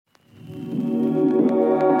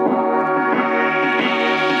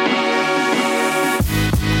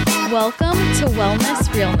to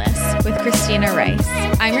Wellness Realness with Christina Rice.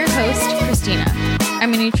 I'm your host, Christina.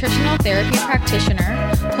 I'm a nutritional therapy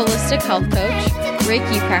practitioner, holistic health coach,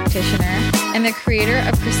 Reiki practitioner, and the creator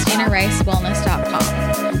of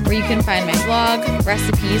ChristinaRiceWellness.com, where you can find my blog,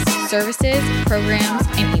 recipes, services, programs,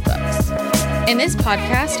 and ebooks. In this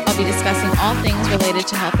podcast, I'll be discussing all things related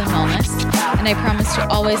to health and wellness, and I promise to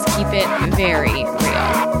always keep it very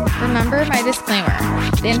real. Remember my disclaimer.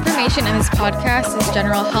 The information in this podcast is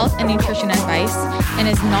general health and nutrition advice and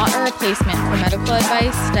is not a replacement for medical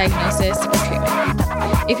advice, diagnosis, or treatment.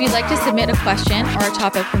 If you'd like to submit a question or a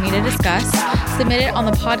topic for me to discuss, submit it on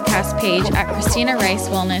the podcast page at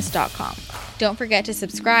ChristinaRiceWellness.com. Don't forget to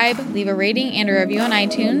subscribe, leave a rating and a review on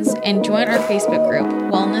iTunes, and join our Facebook group,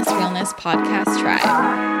 Wellness Realness Podcast Tribe.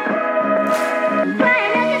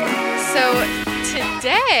 So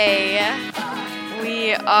today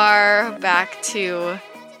we are back to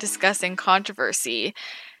discussing controversy.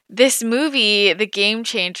 This movie, The Game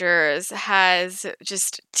Changers, has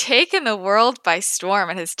just taken the world by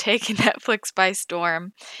storm. It has taken Netflix by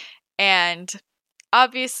storm. And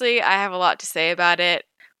obviously, I have a lot to say about it.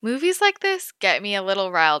 Movies like this get me a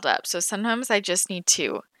little riled up. So sometimes I just need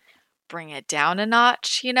to bring it down a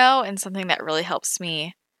notch, and something that really helps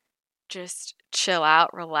me just chill out,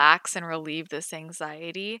 relax, and relieve this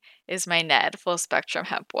anxiety is my Ned Full Spectrum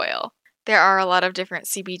Hemp Oil. There are a lot of different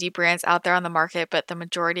CBD brands out there on the market, but the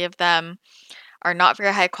majority of them are not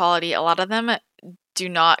very high quality. A lot of them do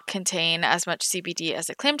not contain as much CBD as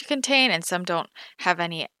they claim to contain, and some don't have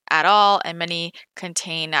any at all, and many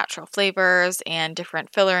contain natural flavors and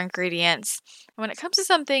different filler ingredients. And when it comes to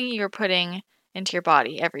something you're putting into your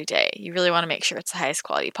body every day, you really want to make sure it's the highest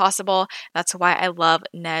quality possible. That's why I love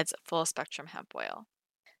Ned's Full Spectrum Hemp Oil.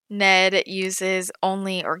 Ned uses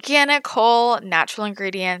only organic, whole, natural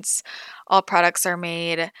ingredients. All products are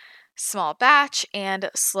made small batch and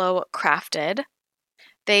slow crafted.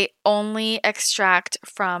 They only extract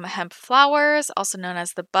from hemp flowers, also known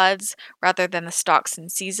as the buds, rather than the stalks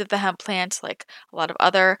and seeds of the hemp plant, like a lot of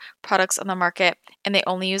other products on the market. And they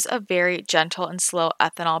only use a very gentle and slow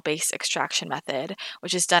ethanol-based extraction method,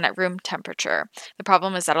 which is done at room temperature. The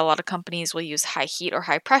problem is that a lot of companies will use high heat or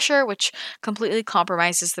high pressure, which completely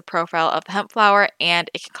compromises the profile of the hemp flower,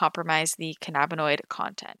 and it can compromise the cannabinoid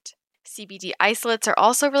content. CBD isolates are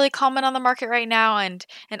also really common on the market right now, and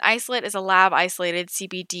an isolate is a lab-isolated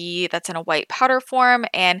CBD that's in a white powder form,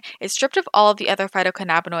 and it's stripped of all of the other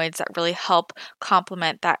phytocannabinoids that really help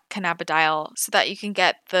complement that cannabidiol so that you can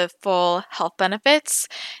get the full health benefits.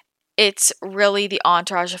 It's really the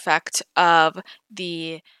entourage effect of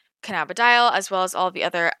the cannabidiol as well as all the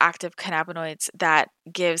other active cannabinoids that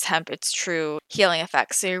gives hemp its true healing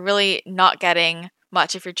effects. So you're really not getting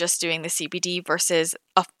much if you're just doing the CBD versus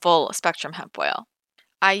a full spectrum hemp oil.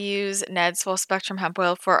 I use Ned's Full Spectrum Hemp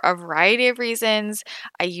Oil for a variety of reasons.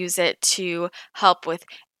 I use it to help with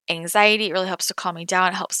anxiety. It really helps to calm me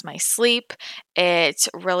down. It helps my sleep. It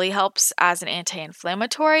really helps as an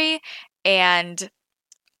anti-inflammatory and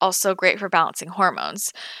also great for balancing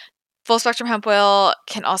hormones. Full Spectrum Hemp Oil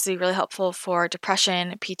can also be really helpful for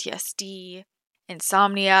depression, PTSD,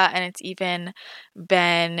 insomnia, and it's even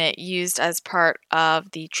been used as part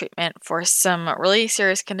of the treatment for some really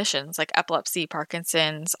serious conditions like epilepsy,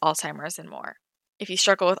 Parkinson's, Alzheimer's, and more. If you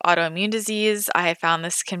struggle with autoimmune disease, I have found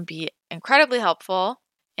this can be incredibly helpful.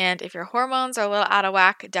 And if your hormones are a little out of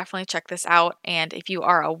whack, definitely check this out. And if you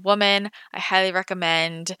are a woman, I highly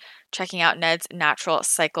recommend checking out Ned's Natural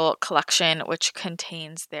Cycle Collection, which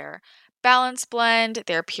contains their Balance Blend,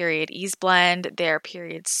 their Period Ease Blend, their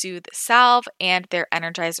Period Soothe Salve, and their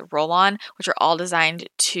Energize Roll-On, which are all designed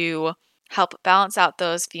to help balance out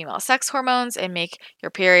those female sex hormones and make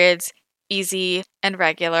your periods easy and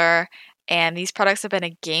regular. And these products have been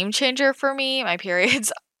a game changer for me. My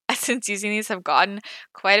periods, since using these, have gotten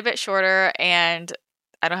quite a bit shorter, and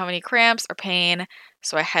I don't have any cramps or pain,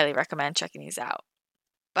 so I highly recommend checking these out.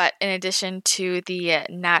 But in addition to the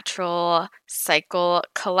Natural Cycle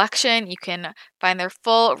Collection, you can find their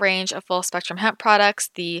full range of full spectrum hemp products,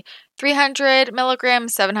 the 300 milligram,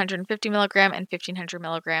 750 milligram, and 1500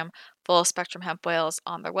 milligram full spectrum hemp oils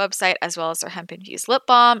on their website, as well as their hemp infused lip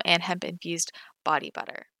balm and hemp infused body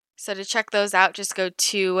butter. So to check those out, just go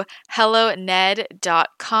to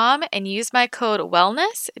helloned.com and use my code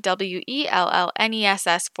WELLNESS,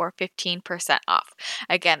 WELLNESS, for 15% off.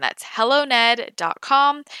 Again, that's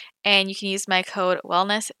helloned.com, and you can use my code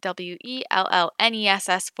WELLNESS,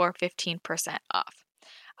 WELLNESS, for 15% off.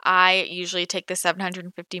 I usually take the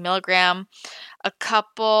 750 milligram a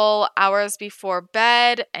couple hours before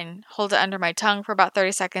bed and hold it under my tongue for about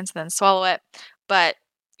 30 seconds and then swallow it. But,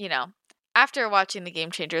 after watching The Game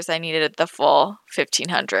Changers, I needed the full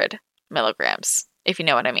 1500. milligrams, if you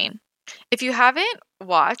know what I mean. If you haven't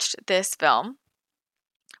watched this film,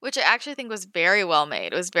 which I actually think was very well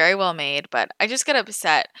made, but I just get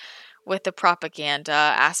upset with the propaganda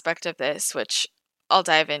aspect of this, which I'll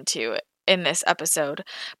dive into in this episode.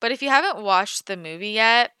 But if you haven't watched the movie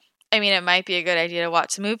yet, I mean, it might be a good idea to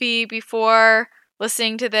watch the movie before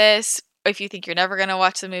listening to this. If you think you're never going to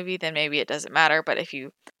watch the movie, then maybe it doesn't matter. But if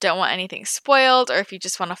you don't want anything spoiled, or if you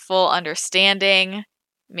just want a full understanding,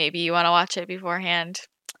 maybe you want to watch it beforehand.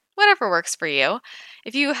 Whatever works for you.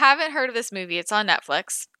 If you haven't heard of this movie, it's on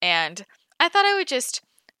Netflix. And I thought I would just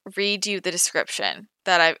read you the description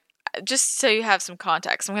just so you have some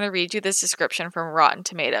context. I'm going to read you this description from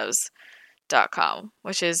RottenTomatoes.com,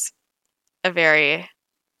 which is a very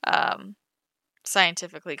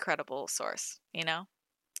scientifically credible source, you know?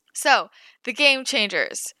 So, The Game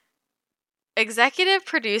Changers. Executive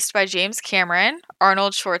produced by James Cameron,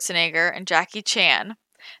 Arnold Schwarzenegger, and Jackie Chan,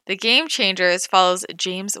 The Game Changers follows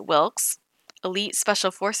James Wilkes, elite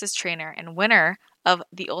special forces trainer and winner of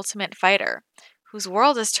The Ultimate Fighter, whose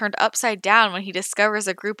world is turned upside down when he discovers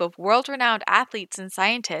a group of world-renowned athletes and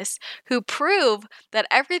scientists who prove that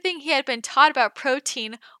everything he had been taught about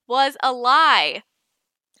protein was a lie.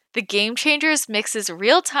 The Game Changers mixes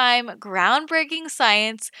real-time, groundbreaking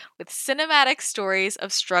science with cinematic stories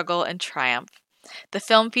of struggle and triumph. The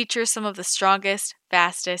film features some of the strongest,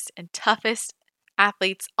 fastest, and toughest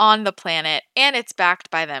athletes on the planet, and it's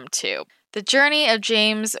backed by them too. The journey of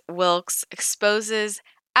James Wilkes exposes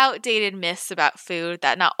outdated myths about food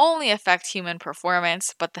that not only affect human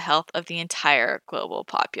performance, but the health of the entire global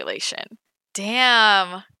population.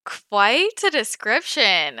 Damn, quite a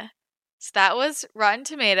description. So that was Rotten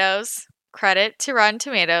Tomatoes. Credit to Rotten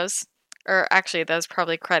Tomatoes. Or actually, that was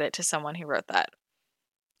probably credit to someone who wrote that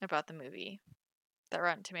about the movie that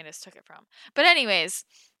Rotten Tomatoes took it from. But anyways,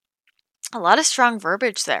 a lot of strong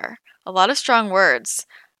verbiage there. A lot of strong words.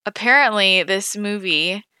 Apparently, this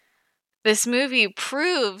movie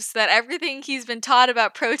proves that everything he's been taught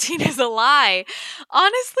about protein is a lie.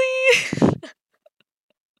 Honestly,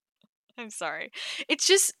 I'm sorry. It's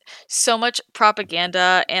just so much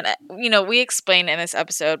propaganda. And, we explain in this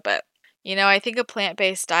episode, but, I think a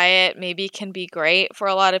plant-based diet maybe can be great for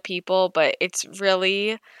a lot of people, but it's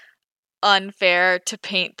really unfair to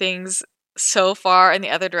paint things so far in the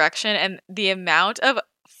other direction. And the amount of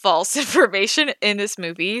false information in this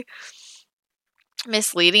movie,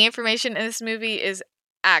 misleading information in this movie, is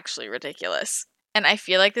actually ridiculous. And I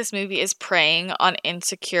feel like this movie is preying on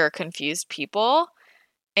insecure, confused people.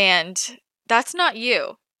 And that's not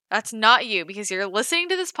you. That's not you, because you're listening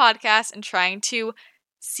to this podcast and trying to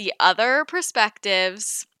see other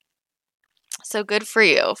perspectives. So good for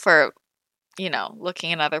you for,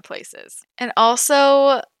 looking in other places. And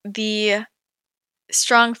also the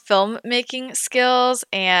strong filmmaking skills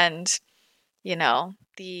and,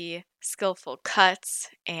 the skillful cuts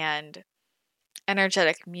and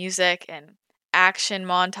energetic music and action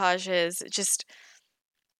montages.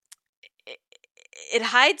 It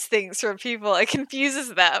hides things from people. It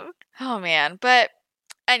confuses them. Oh man. But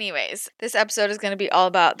anyways, this episode is going to be all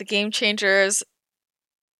about The Game Changers.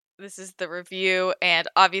 This is the review, and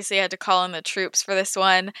obviously I had to call in the troops for this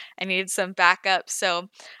one. I needed some backup, so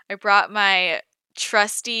I brought my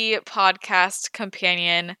trusty podcast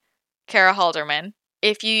companion, Kara Halderman.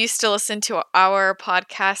 If you used to listen to our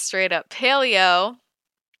podcast, Straight Up Paleo,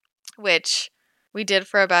 which we did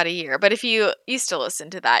for about a year, but if you used to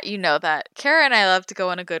listen to that, you know that Kara and I love to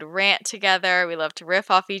go on a good rant together. We love to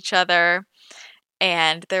riff off each other,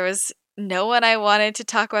 and there was no one I wanted to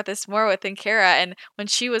talk about this more with than Kara. And when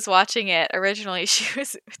she was watching it originally, she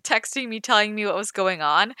was texting me, telling me what was going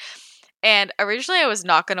on. And originally I was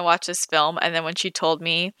not going to watch this film. And then when she told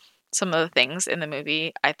me some of the things in the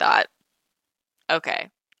movie, I thought, okay,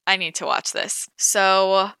 I need to watch this.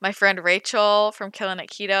 So my friend Rachel from Killing It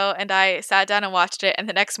Keto and I sat down and watched it. And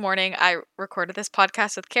the next morning I recorded this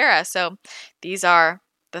podcast with Kara. So these are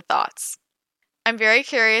the thoughts. I'm very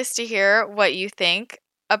curious to hear what you think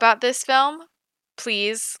about this film.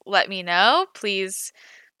 Please let me know. Please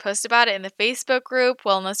post about it in the Facebook group,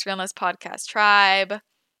 Wellness Realness Podcast Tribe.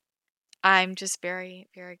 I'm just very,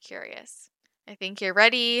 very curious. I think you're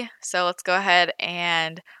ready. So let's go ahead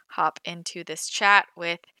and hop into this chat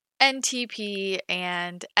with NTP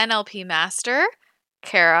and NLP Master,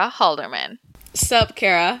 Kara Halderman. Sup,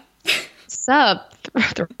 Kara? Sup?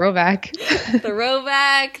 Throwback.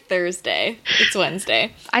 Throwback Thursday. It's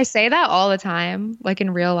Wednesday. I say that all the time, like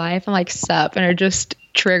in real life. I'm like, sup, and it just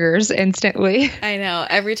triggers instantly. I know.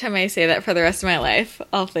 Every time I say that for the rest of my life,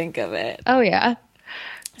 I'll think of it. Oh, yeah.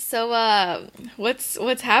 So,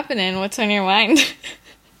 what's happening? What's on your mind?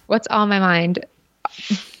 What's on my mind?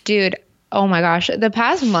 Dude, oh my gosh. The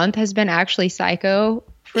past month has been actually psycho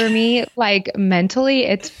for me. Like mentally,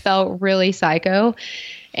 it's felt really psycho.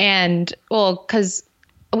 And well, because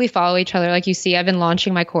we follow each other, like you see, I've been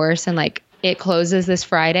launching my course and like it closes this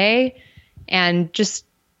Friday. And just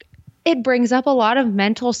it brings up a lot of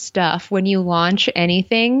mental stuff when you launch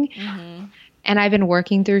anything. Mm-hmm. And I've been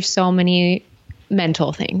working through so many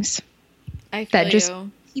mental things that just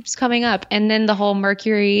keeps coming up. And then the whole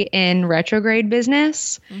Mercury in retrograde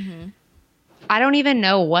business. Mm-hmm. I don't even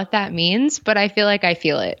know what that means, but I feel like I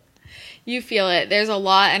feel it. You feel it. There's a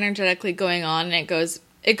lot energetically going on, and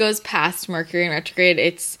it goes past Mercury in retrograde.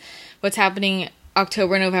 It's what's happening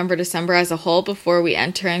October, November, December as a whole before we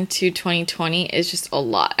enter into 2020 is just a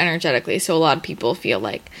lot energetically. So a lot of people feel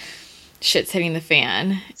like shit's hitting the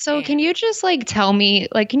fan. So can you just like tell me,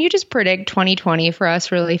 like, can you just predict 2020 for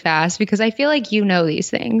us really fast? Because I feel like you know these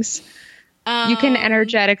things. You can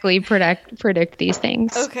energetically predict these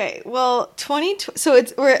things. Okay, well,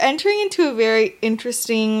 we're entering into a very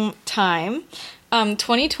interesting time.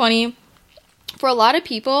 2020, for a lot of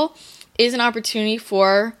people, is an opportunity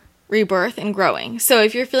for rebirth and growing. So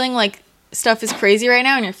if you're feeling like stuff is crazy right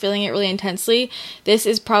now and you're feeling it really intensely, this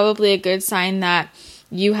is probably a good sign that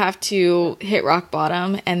you have to hit rock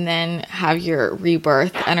bottom and then have your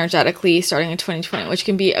rebirth energetically starting in 2020, which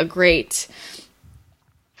can be a great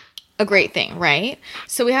thing, right?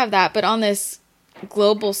 So we have that, but on this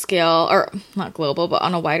global scale, or not global, but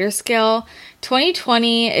on a wider scale,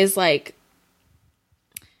 2020 is like,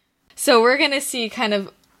 so we're going to see kind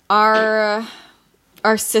of our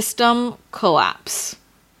system collapse.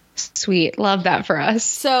 Sweet. Love that for us.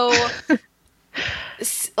 So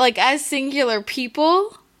like as singular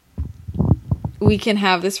people, we can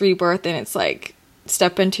have this rebirth, and it's like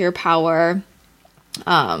step into your power.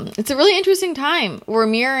 It's a really interesting time. We're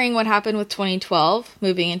mirroring what happened with 2012,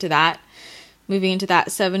 moving into that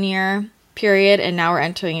 7-year period, and now we're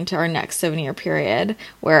entering into our next 7-year period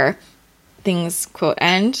where things quote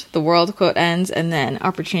end, the world quote ends, and then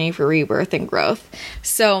opportunity for rebirth and growth.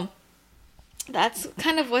 So that's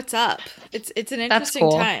kind of what's up. It's an interesting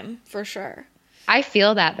time for sure. I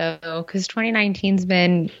feel that though, because 2019's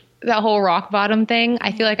been the whole rock bottom thing.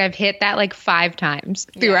 I feel like I've hit that like 5 times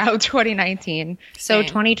throughout 2019. So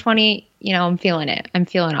 2020, I'm feeling it. I'm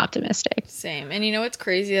feeling optimistic. Same. And you know what's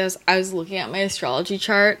crazy is I was looking at my astrology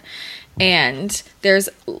chart, and there's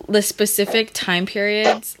the specific time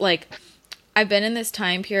periods. Like I've been in this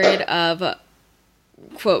time period of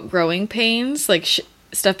quote growing pains, like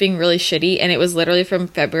stuff being really shitty, and it was literally from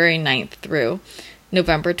February 9th through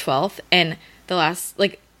November 12th. And the last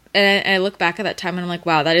and I look back at that time and I'm like,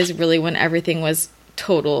 wow, that is really when everything was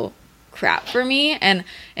total crap for me. And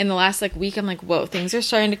in the last week, I'm like, whoa, things are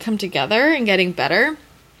starting to come together and getting better.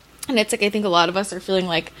 And it's like, I think a lot of us are feeling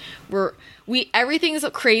like everything is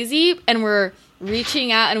crazy and we're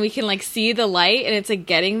reaching out and we can see the light, and it's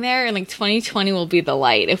getting there. And 2020 will be the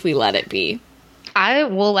light if we let it be. I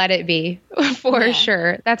will let it be for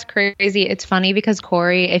sure. That's crazy. It's funny because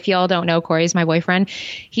Corey, if y'all don't know, Corey's my boyfriend.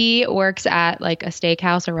 He works at a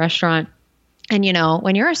steakhouse, a restaurant. And,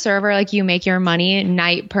 when you're a server, you make your money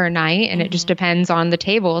night per night, and it just depends on the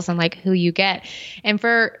tables and who you get. And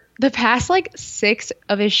for the past 6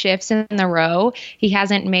 of his shifts in the row, he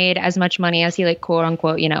hasn't made as much money as he quote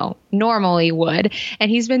unquote, normally would.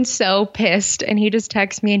 And he's been so pissed, and he just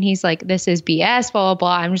texts me and he's like, this is BS, blah, blah,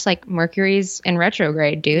 blah. I'm just like, Mercury's in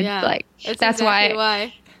retrograde, dude. Yeah, that's exactly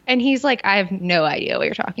why. And he's like, I have no idea what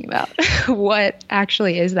you're talking about. What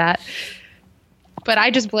actually is that? But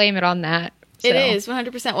I just blame it on that. So. It is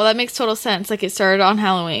 100%. Well, that makes total sense. It started on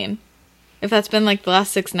Halloween. If that's been the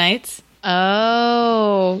last 6 nights.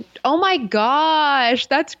 Oh my gosh,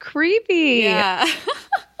 that's creepy. Yeah.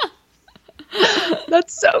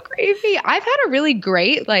 That's so creepy. I've had a really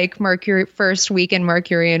great Mercury first week in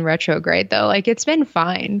Mercury in retrograde though. It's been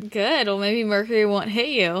fine. Good. Well, maybe Mercury won't hit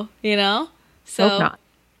you, So hope not.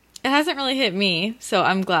 It hasn't really hit me, so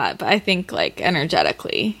I'm glad, but I think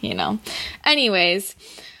energetically, Anyways,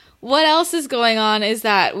 what else is going on is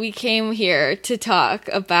that we came here to talk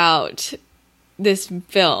about this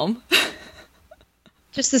film.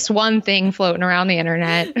 Just this one thing floating around the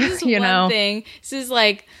internet. This one thing. This is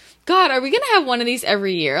God, are we going to have one of these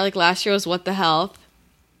every year? Last year was What the Health.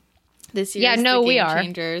 This year is the Game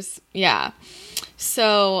Changers. Yeah.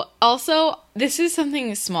 So, also, this is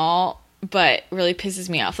something small, but really pisses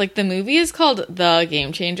me off. The movie is called The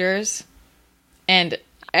Game Changers, and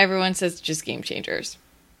everyone says just Game Changers.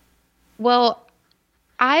 Well,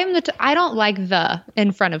 I don't like the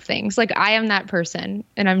in front of things. I am that person,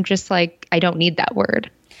 and I'm just I don't need that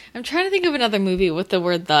word. I'm trying to think of another movie with the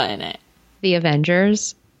word the in it. The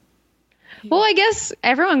Avengers. Well, I guess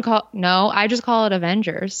everyone no, I just call it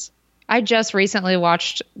Avengers. I just recently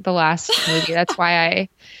watched the last movie. That's why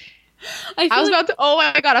I was about to, oh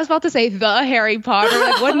my God, I was about to say the Harry Potter.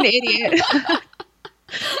 Like, what an idiot.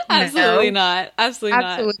 Absolutely No. not.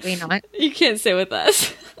 Absolutely not. You can't sit with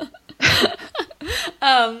us.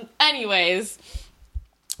 Anyways,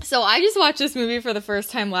 so I just watched this movie for the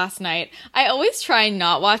first time last night. I always try and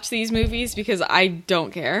not watch these movies because I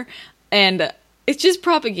don't care. And it's just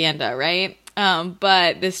propaganda, right?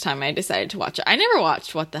 But this time I decided to watch it. I never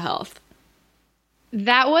watched What the Health.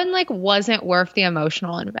 That one like wasn't worth the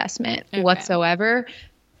emotional investment whatsoever.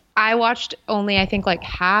 I watched only I think like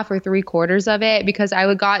half or 3/4 of it because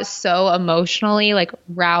I got so emotionally like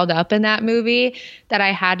riled up in that movie that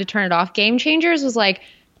I had to turn it off. Game Changers was like,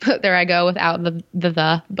 there I go without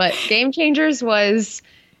but Game Changers was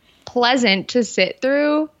pleasant to sit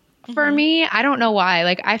through for me. I don't know why.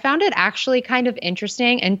 Like I found it actually kind of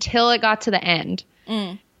interesting until it got to the end.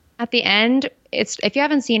 At the end, if you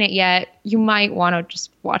haven't seen it yet, you might want to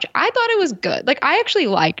just watch it. I thought it was good. Like I actually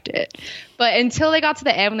liked it. But until they got to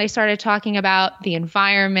the end when they started talking about the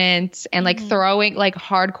environment and like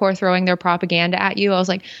hardcore throwing their propaganda at you, I was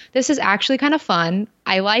like, this is actually kind of fun.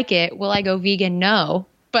 I like it. Will I go vegan? No.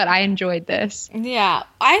 But I enjoyed this. Yeah.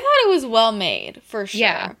 I thought it was well made, for sure.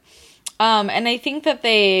 Yeah. And I think that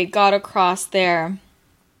they got across their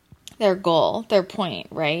goal, their point,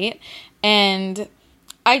 right? And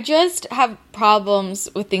I just have problems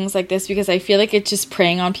with things like this because I feel like it's just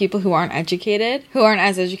preying on people who aren't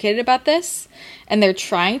as educated about this, and they're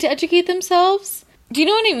trying to educate themselves. Do you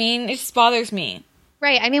know what I mean? It just bothers me.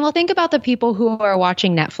 Right. I mean, well, think about the people who are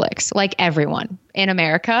watching Netflix, like everyone in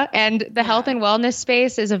America. And the health and wellness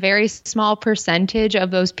space is a very small percentage of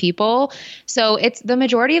those people. So it's the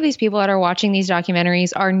majority of these people that are watching these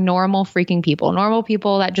documentaries are normal freaking people, normal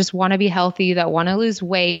people that just want to be healthy, that want to lose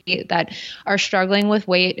weight, that are struggling with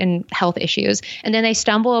weight and health issues. And then they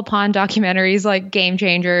stumble upon documentaries like Game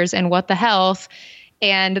Changers and What the Health.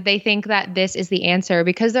 And they think that this is the answer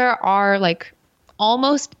because there are like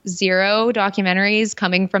almost zero documentaries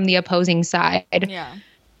coming from the opposing side. Yeah.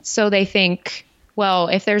 So they think, well,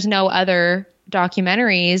 if there's no other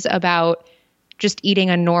documentaries about just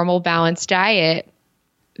eating a normal balanced diet,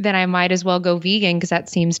 then I might as well go vegan because that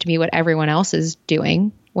seems to be what everyone else is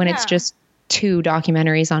doing when it's just 2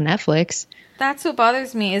 documentaries on Netflix. That's what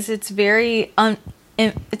bothers me is it's very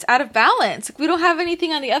it's out of balance. We don't have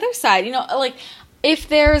anything on the other side. You know, like if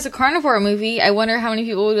there's a carnivore movie, I wonder how many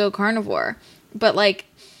people would go carnivore. But, like,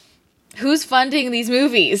 who's funding these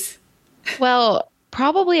movies? Well,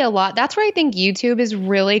 probably a lot. That's where I think YouTube is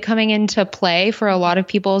really coming into play for a lot of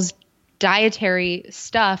people's dietary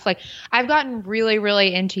stuff. Like, I've gotten really,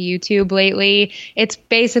 really into YouTube lately. It's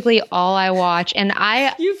basically all I watch. And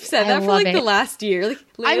You've said that for, like, the last year. Like,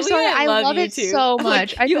 lately, I'm sorry. I love YouTube. It so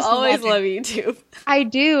much. Like, you always love YouTube. I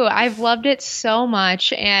do. I've loved it so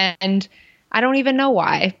much. And I don't even know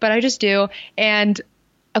why, but I just do. And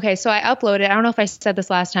okay, so I uploaded, I don't know if I said this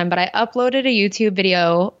last time, but I uploaded a YouTube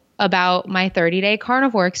video about my 30-day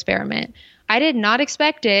carnivore experiment. I did not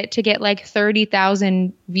expect it to get like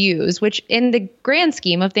 30,000 views, which in the grand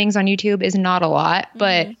scheme of things on YouTube is not a lot,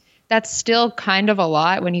 but that's still kind of a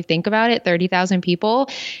lot when you think about it, 30,000 people.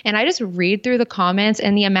 And I just read through the comments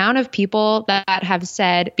and the amount of people that have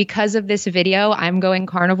said, because of this video, I'm going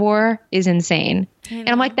carnivore is insane. And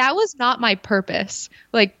I'm like, that was not my purpose.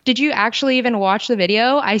 Like, did you actually even watch the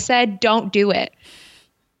video? I said, don't do it.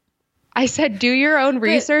 I said, do your own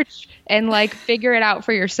research and like figure it out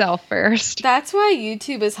for yourself first. That's why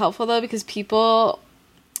YouTube is helpful though, because people,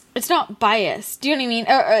 it's not biased. Do you know what I mean?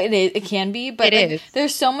 Or it can be, but like,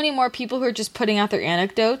 there's so many more people who are just putting out their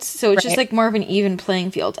anecdotes. So it's just like more of an even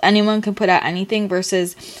playing field. Anyone can put out anything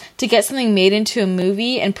versus to get something made into a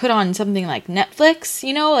movie and put on something like Netflix,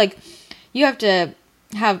 you know, like you have to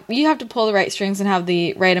pull the right strings and have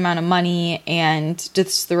the right amount of money and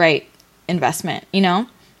just the right investment, you know?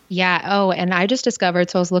 Yeah. Oh, and I just discovered,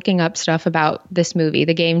 so I was looking up stuff about this movie,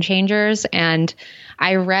 The Game Changers, and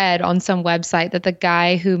I read on some website that the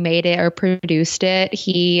guy who made it or produced it,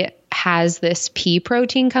 he has this pea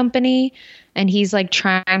protein company, and he's like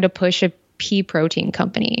trying to push a pea protein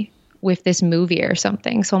company with this movie or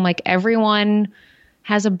something. So I'm like, everyone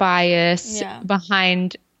has a bias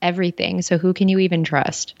behind everything. So who can you even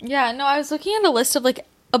trust? Yeah, no, I was looking at a list of like,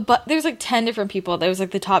 there's like 10 different people. There was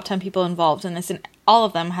like the top 10 people involved in this, and all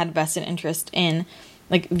of them had vested interest in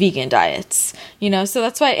like vegan diets, you know? So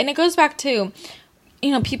that's why, and it goes back to,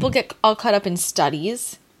 you know, people get all caught up in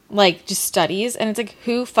studies, like just studies, and it's like,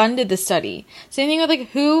 who funded the study? Same thing with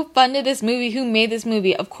like, who funded this movie? Who made this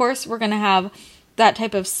movie? Of course, we're going to have that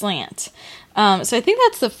type of slant. So I think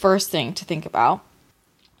that's the first thing to think about.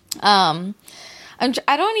 I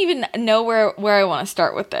don't even know where I want to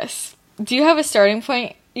start with this. Do you have a starting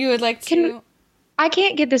point you would like to? I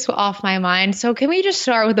can't get this off my mind, so can we just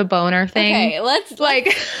start with the boner thing? Okay, let's start.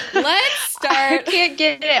 I can't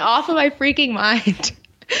get it off of my freaking mind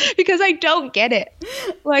because I don't get it.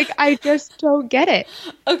 Like, I just don't get it.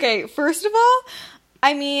 Okay, first of all,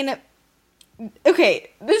 I mean,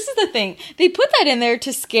 okay, this is the thing. They put that in there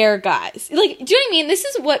to scare guys. Like, do you know what I mean? This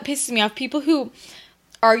is what pisses me off. People who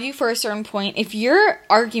argue for a certain point. If your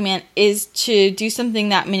argument is to do something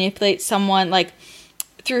that manipulates someone, like,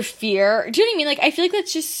 through fear, do you know what I mean? Like, I feel like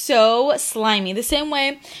that's just so slimy. The same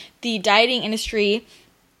way the dieting industry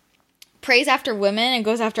prays after women and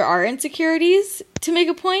goes after our insecurities to make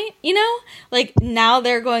a point, you know? Like, now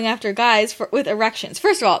they're going after guys with erections.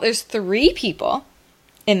 First of all, there's 3 people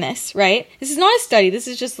in this, right? This is not a study. This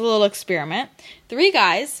is just a little experiment. 3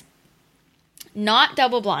 guys, not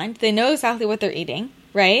double blind. They know exactly what they're eating,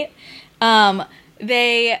 right?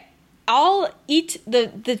 They all eat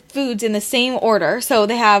the foods in the same order. So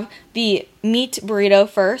they have the meat burrito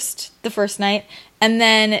the first night, and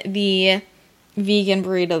then the vegan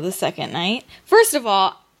burrito the second night. First of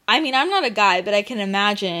all, I mean, I'm not a guy, but I can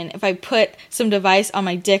imagine if I put some device on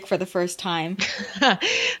my dick for the first time,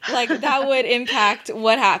 like, that would impact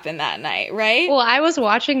what happened that night, right? Well, I was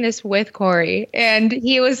watching this with Corey, and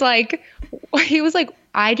he was like,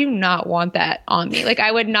 I do not want that on me. Like,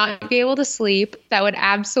 I would not be able to sleep. That would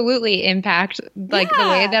absolutely impact, like, the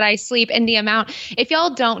way that I sleep and the amount. If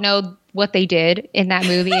y'all don't know what they did in that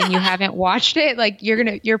movie and you haven't watched it, like,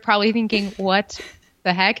 you're probably thinking, what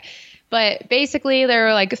the heck? But basically, there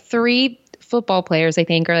were like 3 football players, I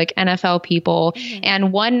think, or like NFL people. Mm-hmm.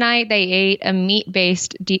 And one night they ate a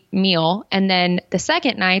meat-based meal. And then the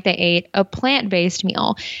second night they ate a plant-based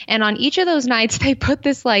meal. And on each of those nights, they put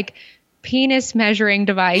this like penis measuring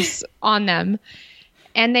device on them.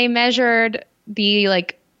 And they measured the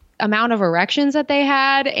like amount of erections that they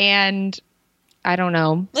had. And I don't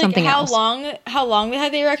know, like something else. How long they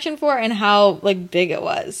had the erection for and how like big it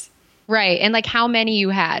was. Right. And like how many you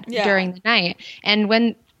had during the night. And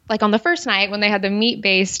when, like on the first night, when they had the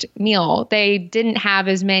meat-based meal, they didn't have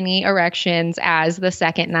as many erections as the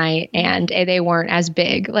second night, and they weren't as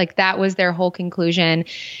big. Like, that was their whole conclusion.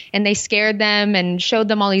 And they scared them and showed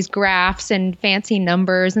them all these graphs and fancy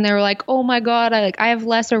numbers. And they were like, oh my God, I have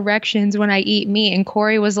less erections when I eat meat. And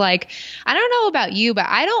Corey was like, I don't know about you, but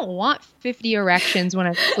I don't want 50 erections when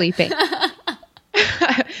I'm sleeping.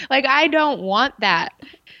 Like, I don't want that.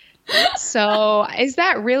 So is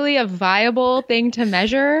that really a viable thing to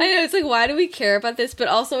measure? I know, it's like, why do we care about this? But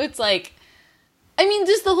also it's like, I mean,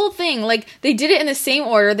 just the whole thing, like, they did it in the same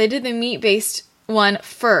order. They did the meat-based one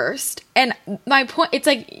first. And my point, it's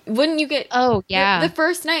like, wouldn't you get... Oh, yeah. The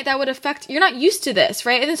first night, that would affect... You're not used to this,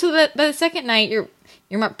 right? And then so the second night, your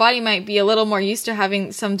body might be a little more used to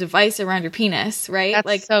having some device around your penis, right? That's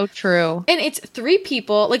like, so true. And it's 3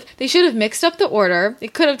 people. Like, they should have mixed up the order. They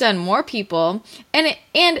could have done more people. And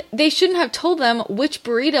they shouldn't have told them which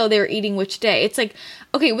burrito they were eating which day. It's like,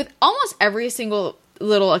 okay, with almost every single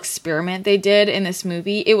little experiment they did in this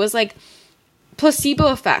movie, it was like placebo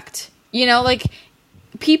effect. You know, like,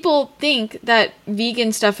 people think that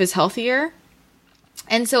vegan stuff is healthier.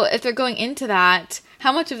 And so if they're going into that,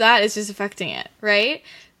 how much of that is just affecting it, right?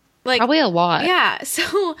 Like, probably a lot. Yeah. So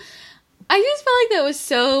I just felt like that was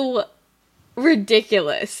so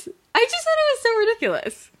ridiculous. I just thought it was so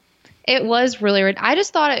ridiculous. It was really I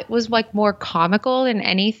just thought it was like more comical than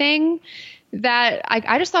anything. That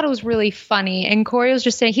I just thought it was really funny. And Corey was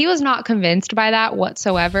just saying he was not convinced by that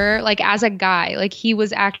whatsoever. Like, as a guy, like, he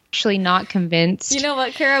was actually not convinced. You know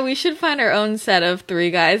what, Kara? We should find our own set of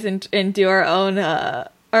 3 guys and do our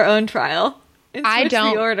own trial. I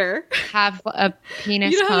don't have a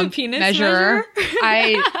penis measurer.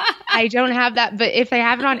 I don't have that, but if they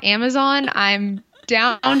have it on Amazon, I'm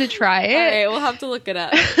down to try it. All right, we'll have to look it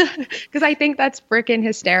up. Because I think that's freaking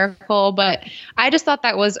hysterical. But I just thought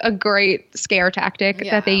that was a great scare tactic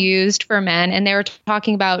that they used for men. And they were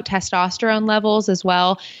talking about testosterone levels as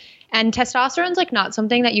well. And testosterone's like not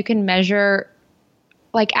something that you can measure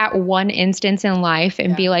like at one instance in life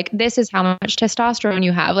and be like, this is how much testosterone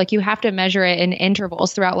you have. Like, you have to measure it in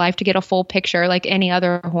intervals throughout life to get a full picture, like any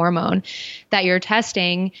other hormone that you're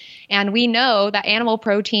testing. And we know that animal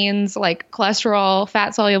proteins like cholesterol,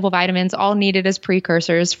 fat soluble vitamins, all needed as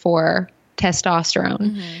precursors for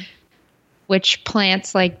testosterone, which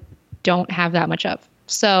plants like don't have that much of.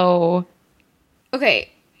 So,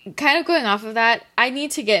 okay. kind of going off of that, I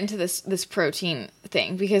need to get into this protein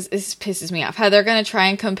thing because this pisses me off. How they're going to try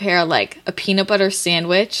and compare like a peanut butter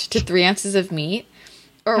sandwich to 3 ounces of meat.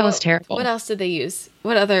 Or that was terrible. What else did they use?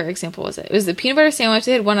 What other example was it? It was the peanut butter sandwich.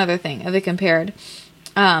 They had one other thing that they compared.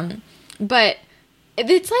 But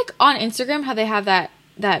it's like on Instagram how they have that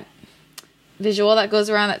visual that goes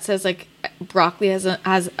around that says like broccoli has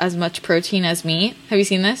as much protein as meat. Have you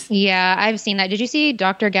seen this? Yeah, I've seen that. Did you see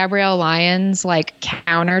Dr. Gabrielle Lyons like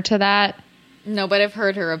counter to that? No, but I've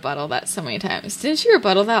heard her rebuttal that so many times. Didn't she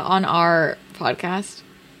rebuttal that on our podcast?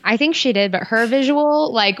 I think she did, but her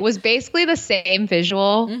visual like was basically the same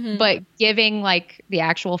visual, but giving like the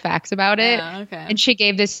actual facts about it. Okay. And she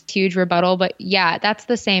gave this huge rebuttal. But yeah, that's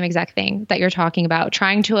the same exact thing that you're talking about,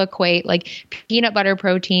 trying to equate like peanut butter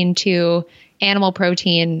protein to animal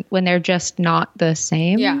protein when they're just not the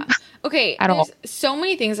same. Yeah. Okay. At all. So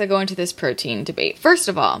many things that go into this protein debate. First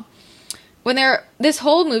of all, this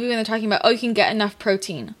whole movie when they're talking about, oh, you can get enough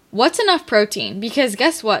protein. What's enough protein? Because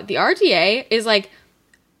guess what? The RDA is like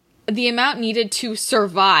the amount needed to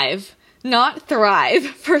survive, not thrive.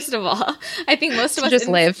 First of all, I think most of us just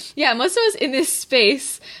live. Yeah, most of us in this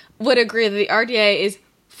space would agree that the RDA is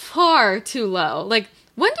far too low. Like,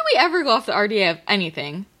 when do we ever go off the RDA of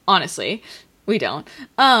anything? Honestly, we don't.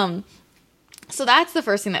 So that's the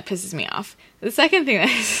first thing that pisses me off. The second thing that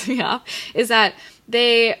pisses me off is that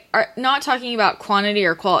they are not talking about quantity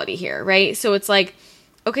or quality here, right? So it's like,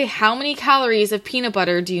 okay, how many calories of peanut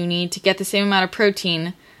butter do you need to get the same amount of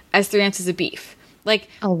protein as 3 ounces of beef? Like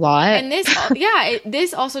a lot. And this,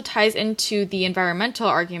 this also ties into the environmental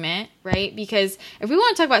argument, right? Because if we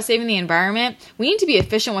want to talk about saving the environment, we need to be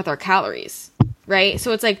efficient with our calories, right?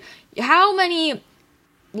 So it's like, how many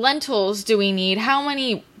lentils do we need? How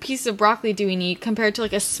many pieces of broccoli do we need compared to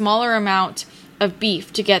like a smaller amount of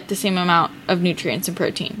beef to get the same amount of nutrients and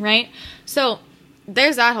protein, right? So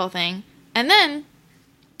there's that whole thing. And then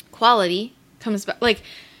quality comes back, like,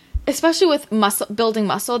 especially with building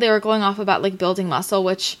muscle, they were going off about like building muscle,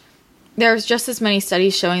 which there's just as many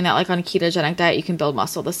studies showing that like on a ketogenic diet, you can build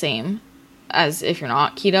muscle the same as if you're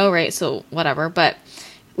not keto, right? So whatever. But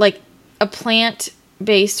like a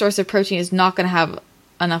plant-based source of protein is not going to have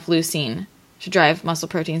enough leucine to drive muscle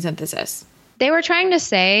protein synthesis. They were trying to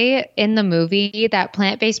say in the movie that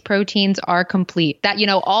plant-based proteins are complete. That, you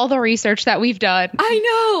know, all the research that we've done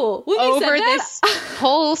I know over this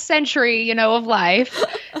whole century, you know, of life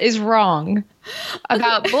is wrong.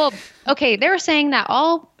 About, well, okay, they were saying that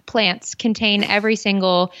all plants contain every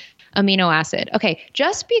single amino acid. Okay,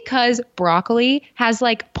 just because broccoli has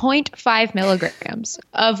like 0.5 milligrams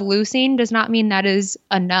of leucine does not mean that is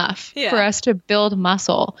enough for us to build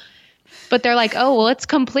muscle. But they're like, oh, well, it's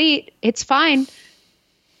complete. It's fine.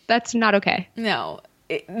 That's not okay. No.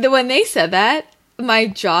 When they said that, my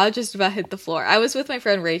jaw just about hit the floor. I was with my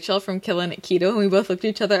friend Rachel from Killin' It Keto, and we both looked at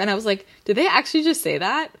each other, and I was like, did they actually just say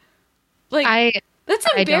that? Like, that's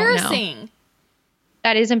embarrassing.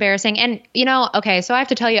 That is embarrassing. And, you know, okay, so I have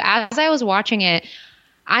to tell you, as I was watching it,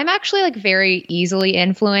 I'm actually like very easily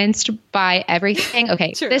influenced by everything.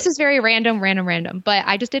 Okay, this is very random, but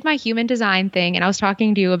I just did my human design thing and I was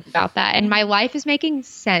talking to you about that and my life is making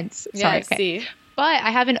sense. Sorry, yeah, see. But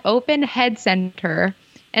I have an open head center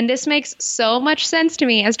and this makes so much sense to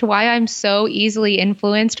me as to why I'm so easily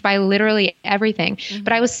influenced by literally everything. Mm-hmm.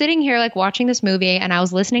 But I was sitting here like watching this movie and I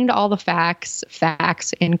was listening to all the facts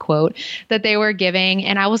in quote, that they were giving.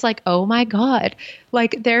 And I was like, oh my God,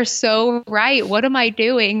 like they're so right. What am I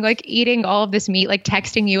doing? Like eating all of this meat, like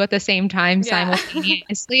texting you at the same time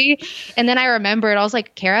simultaneously. And then I remembered, I was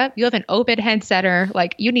like, Kara, you have an open head center.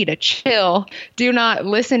 Like you need to chill. Do not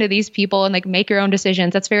listen to these people and like make your own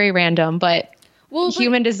decisions. That's very random, but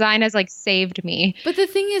human design has like saved me. But the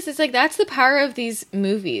thing is, it's like that's the power of these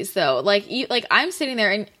movies, though. Like, I'm sitting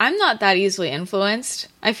there and I'm not that easily influenced.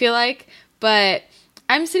 I feel like, but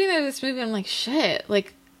I'm sitting there with this movie and I'm like, shit.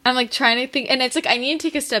 Like, I'm like trying to think, and it's like I need to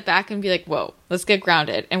take a step back and be like, whoa, let's get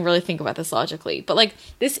grounded and really think about this logically. But like,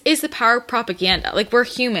 this is the power of propaganda. Like, we're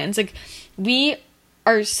humans. Like, we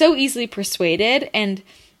are so easily persuaded, and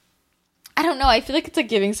I don't know. I feel like it's like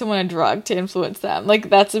giving someone a drug to influence them. Like,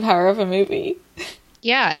 that's the power of a movie.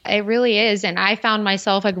 Yeah, it really is. And I found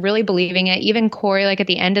myself like really believing it. Even Corey, like at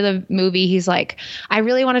the end of the movie, he's like, I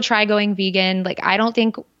really want to try going vegan. Like, I don't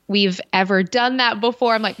think we've ever done that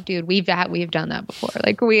before. I'm like, dude, we've done that before.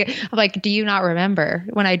 Like I'm like, do you not remember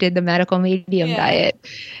when I did the medical medium diet?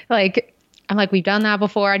 Like, I'm like, we've done that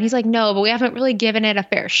before. And he's like, no, but we haven't really given it a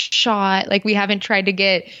fair shot. Like, we haven't tried to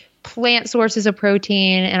get plant sources of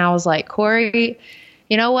protein. And I was like, Corey,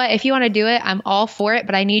 you know what? If you want to do it, I'm all for it,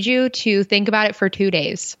 but I need you to think about it for 2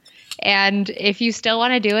 days. And if you still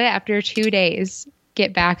want to do it after 2 days,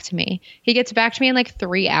 get back to me. He gets back to me in like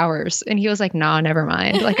 3 hours. And he was like, nah, never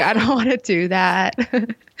mind. Like, I don't want to do that.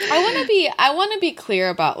 I want to be clear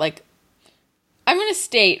about, like, I'm going to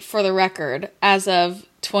state for the record, as of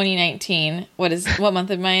 2019, what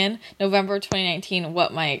month am I in? November 2019,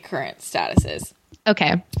 what my current status is.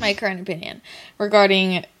 Okay. My current opinion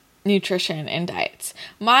regarding nutrition and diets.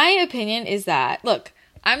 My opinion is that, look,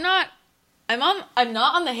 I'm not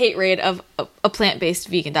on the hate rate of a plant-based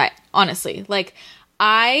vegan diet, honestly. Like,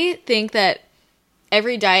 I think that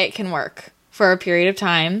every diet can work for a period of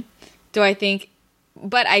time. But I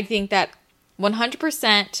think that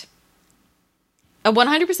 100%, a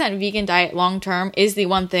 100% vegan diet long-term is the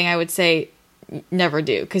one thing I would say never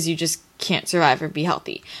do, because you just can't survive or be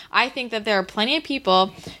healthy. I think that there are plenty of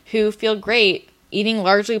people who feel great eating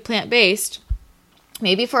largely plant-based,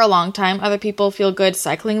 maybe for a long time. Other people feel good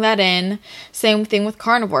cycling that in. Same thing with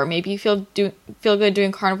carnivore. Maybe you feel good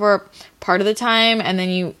doing carnivore part of the time, and then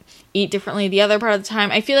you eat differently the other part of the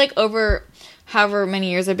time. I feel like over however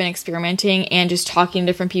many years I've been experimenting and just talking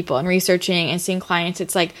to different people and researching and seeing clients,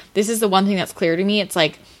 it's like, this is the one thing that's clear to me. It's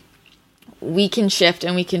like, we can shift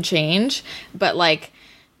and we can change, but like,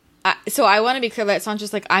 so I want to be clear that it's not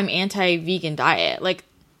just like I'm anti-vegan diet. Like,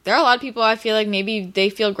 there are a lot of people I feel like maybe they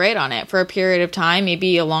feel great on it for a period of time,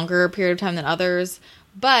 maybe a longer period of time than others.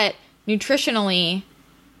 But nutritionally,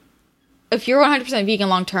 if you're 100% vegan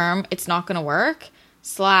long term, it's not going to work.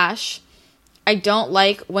 I don't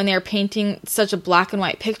like when they're painting such a black and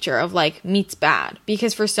white picture of like meat's bad,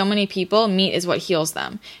 because for so many people, meat is what heals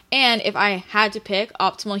them. And if I had to pick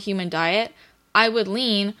optimal human diet, I would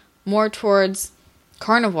lean more towards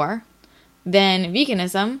carnivore than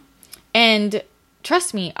veganism. And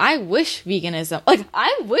trust me, I wish veganism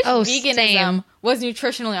same. was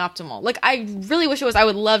nutritionally optimal. Like, I really wish it was. I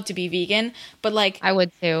would love to be vegan, but like, I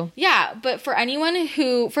would too. Yeah, but for anyone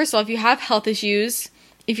who, first of all, if you have health issues,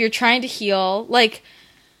 if you're trying to heal, like,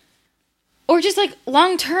 or just like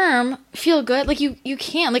long term feel good, like you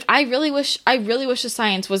can. Like, I really wish the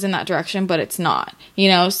science was in that direction, but it's not.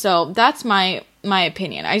 So that's my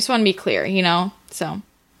opinion. I just want to be clear, so.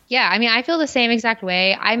 Yeah, I mean, I feel the same exact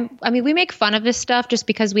way. We make fun of this stuff just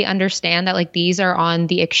because we understand that like these are on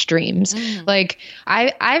the extremes. Like,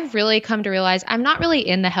 I've really come to realize I'm not really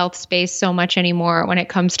in the health space so much anymore when it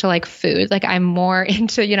comes to like food. Like, I'm more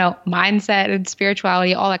into, mindset and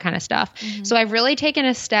spirituality, all that kind of stuff. So I've really taken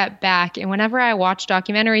a step back. And whenever I watch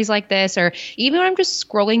documentaries like this, or even when I'm just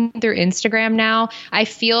scrolling through Instagram now, I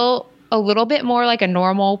feel a little bit more like a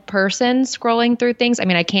normal person scrolling through things. I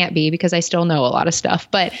mean, I can't be because I still know a lot of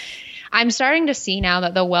stuff, but I'm starting to see now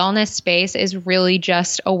that the wellness space is really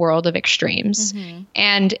just a world of extremes,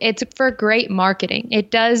 and it's for great marketing.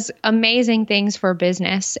 It does amazing things for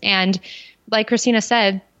business. And like Christina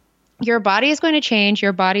said, your body is going to change.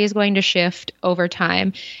 Your body is going to shift over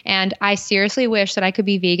time. And I seriously wish that I could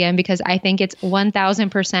be vegan, because I think it's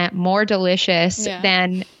 1000% more delicious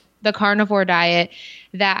than the carnivore diet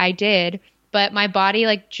that I did, but my body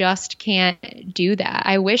like just can't do that.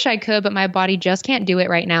 I wish I could, but my body just can't do it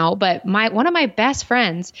right now. But one of my best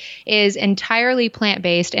friends is entirely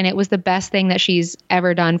plant-based, and it was the best thing that she's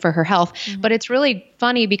ever done for her health. But it's really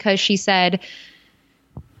funny because she said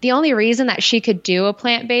the only reason that she could do a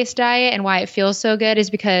plant-based diet and why it feels so good is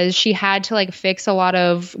because she had to like fix a lot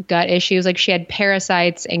of gut issues. Like, she had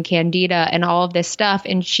parasites and candida and all of this stuff.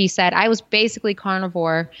 And she said, I was basically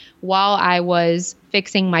carnivore while I was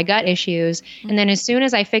fixing my gut issues. And then as soon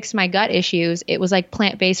as I fixed my gut issues, it was like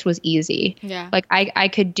plant-based was easy. Yeah. Like, I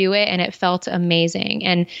could do it and it felt amazing.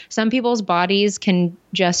 And some people's bodies can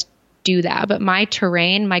just do that, but my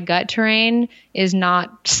gut terrain is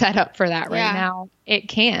not set up for that right now. It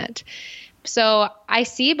can't. So I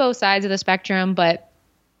see both sides of the spectrum, but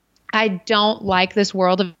I don't like this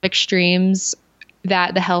world of extremes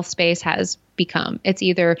that the health space has become. It's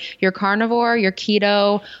either you're carnivore, you're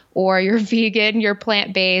keto, or you're vegan, you're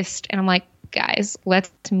plant-based. And I'm like, guys, let's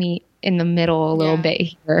meet in the middle a little bit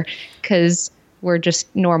here, because we're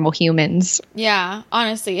just normal humans. Yeah,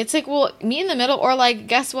 honestly. It's like, well, meet in the middle, or like,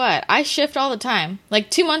 guess what? I shift all the time. Like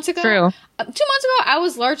 2 months ago. True. 2 months ago, I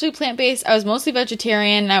was largely plant-based. I was mostly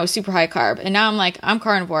vegetarian, and I was super high carb. And now I'm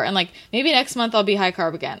carnivore. And like, maybe next month I'll be high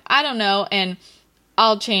carb again. I don't know. And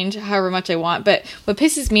I'll change however much I want. But what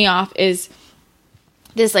pisses me off is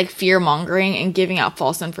this like fear mongering and giving out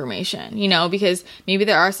false information, because maybe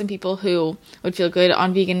there are some people who would feel good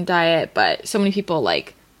on vegan diet, but so many people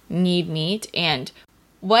like need meat. And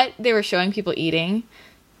what they were showing people eating,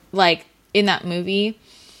 like in that movie,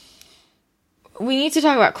 we need to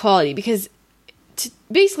talk about quality, because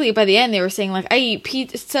basically by the end they were saying like, I eat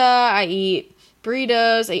pizza, I eat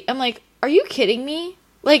burritos. I'm like, are you kidding me?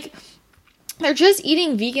 Like, they're just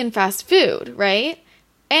eating vegan fast food, right?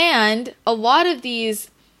 And a lot of these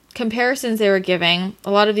comparisons they were giving,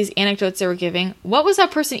 a lot of these anecdotes they were giving, what was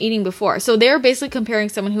that person eating before? So they were basically comparing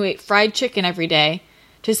someone who ate fried chicken every day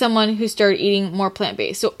to someone who started eating more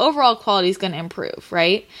plant-based. So overall quality is going to improve,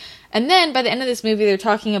 right? And then by the end of this movie, they're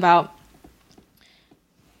talking about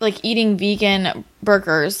like eating vegan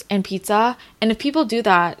burgers and pizza. And if people do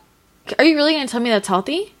that, are you really going to tell me that's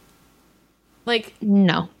healthy? Like,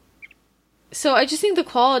 no. So I just think the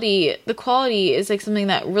quality is like something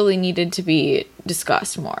that really needed to be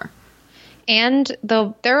discussed more. And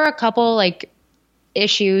there were a couple like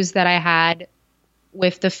issues that I had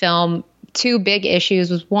with the film. Two big issues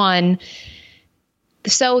was one,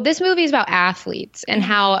 so this movie is about athletes and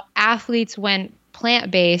how athletes went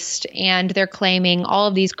plant-based and they're claiming all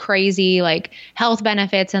of these crazy like health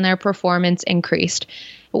benefits and their performance increased.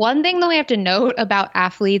 One thing that we have to note about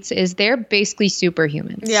athletes is they're basically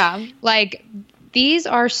superhumans. Yeah. Like, these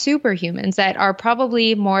are superhumans that are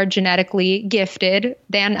probably more genetically gifted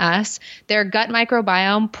than us. Their gut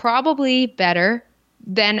microbiome probably better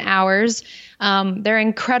than ours. They're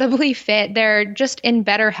incredibly fit. They're just in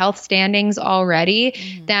better health standings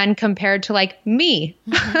already than compared to like me,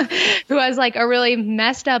 who has like a really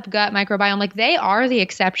messed up gut microbiome. Like, they are the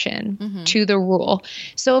exception to the rule.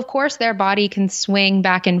 So of course their body can swing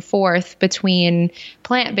back and forth between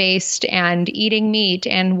plant-based and eating meat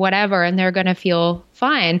and whatever, and they're going to feel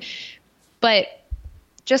fine. But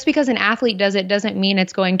just because an athlete does it doesn't mean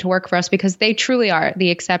it's going to work for us, because they truly are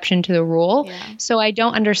the exception to the rule. Yeah. So I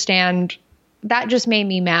don't understand. That just made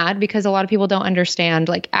me mad, because a lot of people don't understand,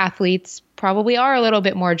 like, athletes probably are a little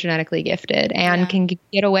bit more genetically gifted and can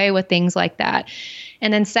get away with things like that.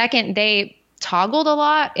 And then second, they toggled a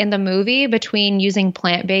lot in the movie between using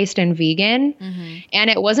plant-based and vegan, and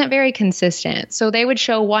it wasn't very consistent. So they would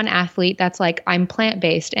show one athlete that's like, I'm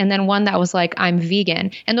plant-based, and then one that was like, I'm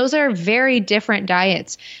vegan. And those are very different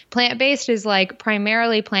diets. Plant-based is like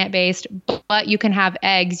primarily plant-based, but you can have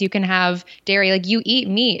eggs, you can have dairy, like you eat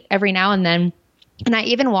meat every now and then. And I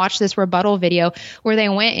even watched this rebuttal video where they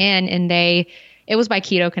went in and it was by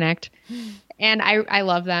Keto Connect. And I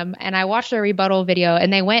love them. And I watched their rebuttal video,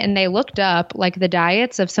 and they went and they looked up like the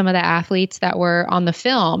diets of some of the athletes that were on the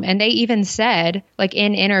film. And they even said, like,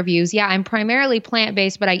 in interviews, yeah, I'm primarily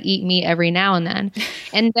plant-based, but I eat meat every now and then.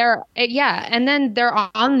 And then they're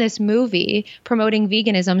on this movie promoting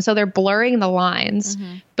veganism. So they're blurring the lines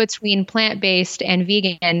between plant-based and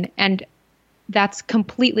vegan. And that's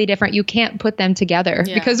completely different. You can't put them together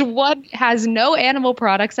because one has no animal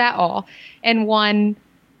products at all and one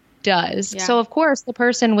does. Yeah. So of course the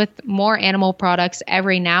person with more animal products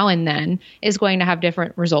every now and then is going to have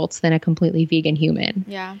different results than a completely vegan human.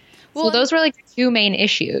 Yeah. Well, so those were like the two main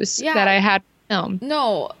issues that I had.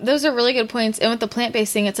 No, those are really good points. And with the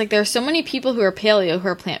plant-based thing, it's like there are so many people who are paleo who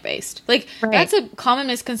are plant-based. Like, that's a common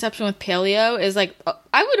misconception with paleo, is like,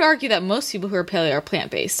 I would argue that most people who are paleo are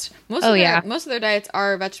plant-based. Most of their diets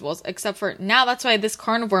are vegetables, except for now. That's why this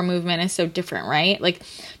carnivore movement is so different, right? Like,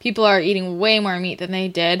 people are eating way more meat than they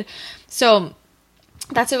did. So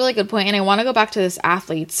that's a really good point. And I want to go back to this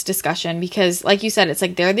athletes discussion, because like you said, it's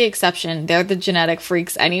like they're the exception. They're the genetic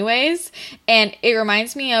freaks anyways. And it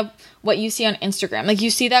reminds me of what you see on Instagram. Like, you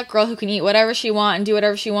see that girl who can eat whatever she wants and do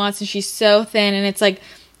whatever she wants, and she's so thin, and it's like,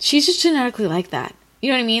 she's just genetically like that. You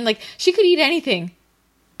know what I mean? Like, she could eat anything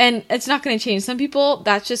and it's not going to change. Some people,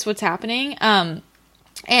 that's just what's happening.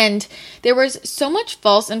 And there was so much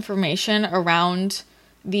false information around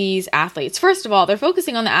these athletes. First of all, they're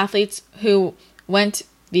focusing on the athletes who went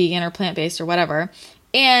vegan or plant-based or whatever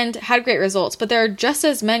and had great results, but there are just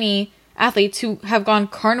as many athletes who have gone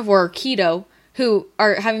carnivore or keto who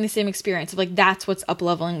are having the same experience of, like, that's what's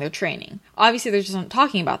up-leveling their training. Obviously, they're just not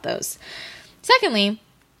talking about those. Secondly,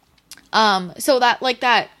 so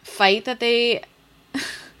that fight that they...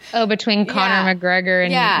 between Conor McGregor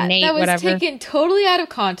and Nate, that was whatever. Taken totally out of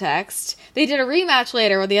context. They did a rematch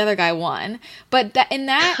later where the other guy won. But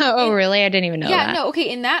really? I didn't even know that. Yeah, no, okay,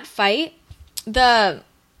 in that fight,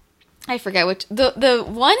 I forget which... The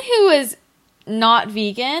one who was not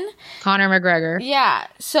vegan, Conor McGregor. Yeah.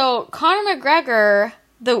 So Conor McGregor,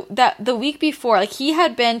 the week before, like, he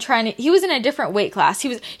had been he was in a different weight class.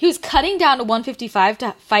 He was cutting down to 155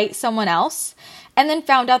 to fight someone else, and then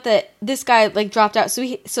found out that this guy like dropped out.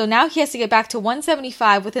 So now he has to get back to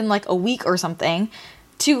 175 within like a week or something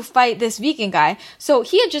to fight this vegan guy. So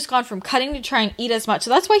he had just gone from cutting to try and eat as much.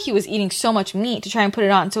 So that's why he was eating so much meat to try and put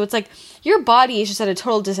it on. So it's like your body is just at a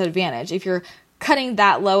total disadvantage if you're cutting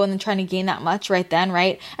that low and then trying to gain that much right then,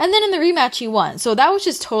 right? And then in the rematch, he won. So that was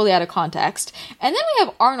just totally out of context. And then we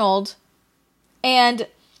have Arnold, and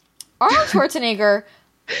Arnold Schwarzenegger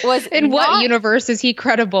was In what universe is he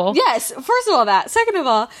credible? Yes, first of all that. Second of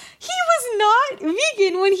all, he was not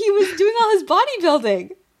vegan when he was doing all his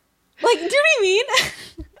bodybuilding. Like, do you know what I mean?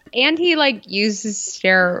 And he like used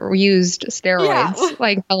steroids. Yeah.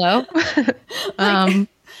 Like, hello. I'm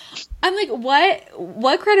like,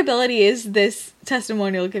 what credibility is this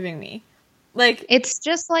testimonial giving me? Like, it's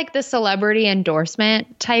just like the celebrity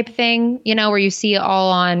endorsement type thing, you know, where you see it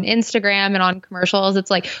all on Instagram and on commercials.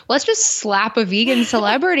 It's like, let's just slap a vegan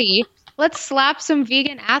celebrity. Let's slap some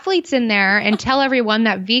vegan athletes in there and tell everyone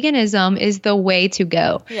that veganism is the way to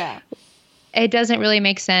go. Yeah. It doesn't really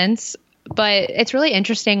make sense, but it's really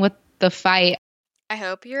interesting with the fight. I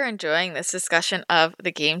hope you're enjoying this discussion of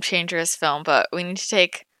the Game Changers film, but we need to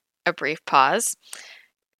take a brief pause.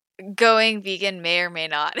 Going vegan may or may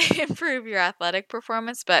not improve your athletic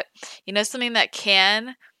performance, but you know something that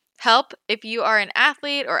can help if you are an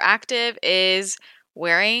athlete or active is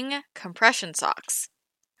wearing compression socks.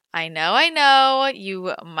 I know,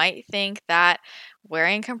 you might think that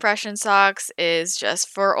wearing compression socks is just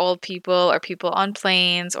for old people or people on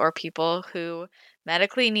planes or people who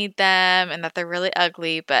medically need them and that they're really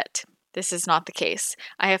ugly, but this is not the case.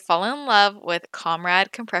 I have fallen in love with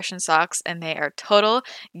Comrade compression socks and they are total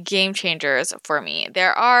game changers for me.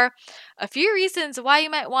 There are a few reasons why you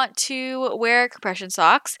might want to wear compression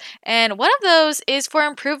socks, and one of those is for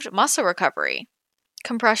improved muscle recovery.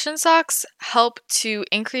 Compression socks help to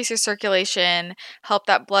increase your circulation, help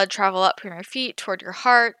that blood travel up from your feet toward your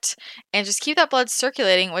heart, and just keep that blood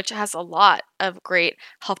circulating, which has a lot of great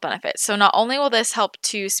health benefits. So not only will this help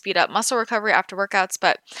to speed up muscle recovery after workouts,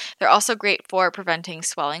 but they're also great for preventing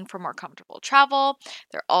swelling for more comfortable travel.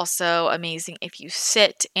 They're also amazing if you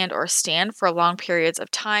sit and or stand for long periods of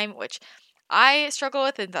time, which I struggle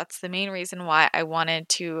with, and that's the main reason why I wanted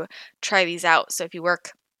to try these out. So if you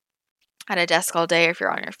work at a desk all day, or if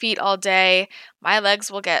you're on your feet all day, my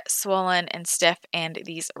legs will get swollen and stiff, and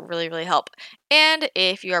these really, really help. And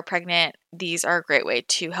if you are pregnant, these are a great way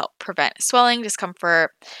to help prevent swelling,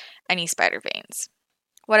 discomfort, any spider veins.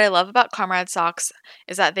 What I love about Comrade socks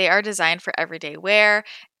is that they are designed for everyday wear,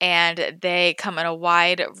 and they come in a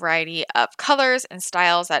wide variety of colors and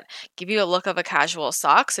styles that give you a look of a casual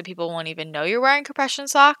sock, so people won't even know you're wearing compression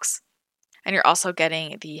socks. And you're also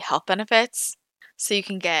getting the health benefits. So you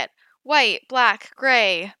can get white, black,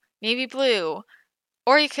 gray, navy blue,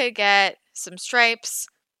 or you could get some stripes,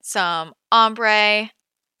 some ombre,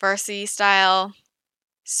 varsity style,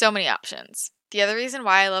 so many options. The other reason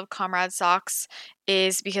why I love Comrade socks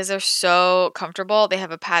is because they're so comfortable. They have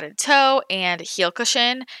a padded toe and heel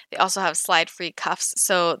cushion. They also have slide-free cuffs,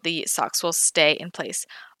 so the socks will stay in place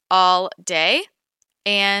all day.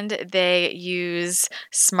 And they use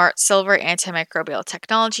smart silver antimicrobial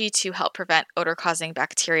technology to help prevent odor-causing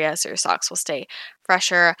bacteria, so your socks will stay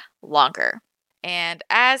fresher longer. And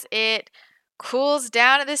as it cools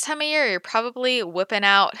down at this time of year, you're probably whipping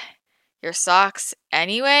out your socks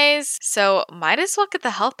anyways, so might as well get the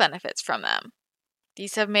health benefits from them.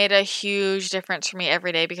 These have made a huge difference for me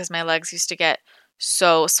every day because my legs used to get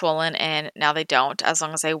so swollen and now they don't, as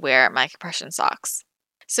long as I wear my compression socks.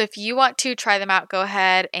 So if you want to try them out, go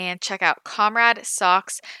ahead and check out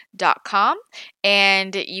comradesocks.com,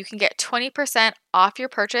 and you can get 20% off your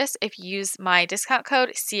purchase if you use my discount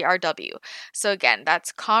code CRW. So again,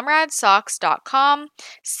 that's comradesocks.com,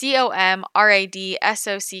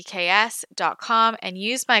 comradSocks.com, and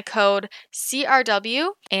use my code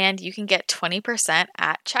CRW, and you can get 20%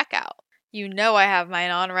 at checkout. You know I have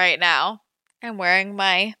mine on right now. I'm wearing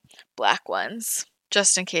my black ones,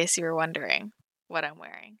 just in case you were wondering what I'm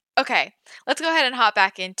wearing. Okay, let's go ahead and hop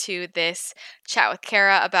back into this chat with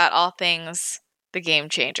Kara about all things the Game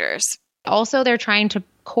Changers. Also, they're trying to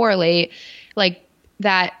correlate like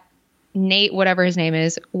that Nate, whatever his name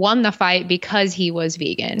is, won the fight because he was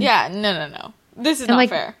vegan. Yeah, no. This is not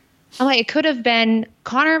fair. I'm like, it could have been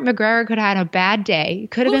Conor McGregor could have had a bad day.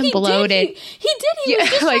 Could have been bloated. He was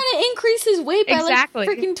just trying to increase his weight by like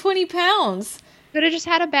freaking 20 pounds. Could have just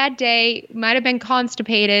had a bad day, might have been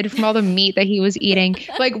constipated from all the meat that he was eating.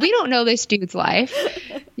 Like, we don't know this dude's life,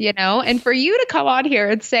 you know? And for you to come on here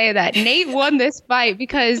and say that Nate won this fight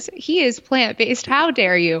because he is plant-based, how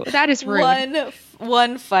dare you? That is rude.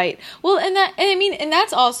 One fight. Well, and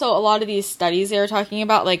that's also a lot of these studies they were talking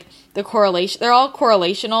about, like the correlation. They're all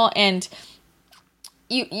correlational, and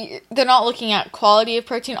they're not looking at quality of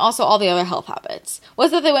protein, also all the other health habits.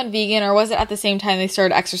 Was it they went vegan, or was it at the same time they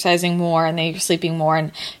started exercising more and they were sleeping more?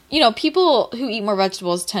 And, you know, people who eat more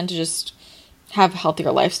vegetables tend to just have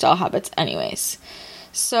healthier lifestyle habits anyways.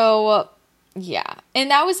 So, yeah.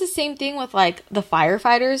 And that was the same thing with, like, the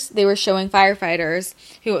firefighters. They were showing firefighters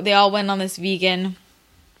who, they all went on this vegan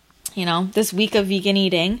this week of vegan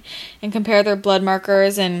eating and compare their blood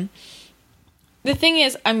markers. And the thing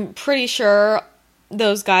is, I'm pretty sure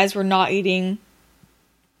those guys were not eating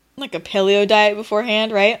like a paleo diet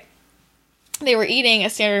beforehand, right? They were eating a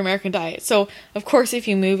standard American diet. So, of course, if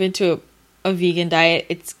you move into a vegan diet,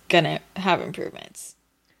 it's going to have improvements.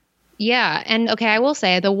 Yeah. And okay, I will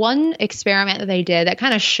say the one experiment that they did that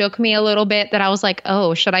kind of shook me a little bit, that I was like,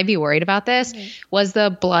 oh, should I be worried about this? Was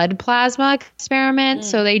the blood plasma experiment.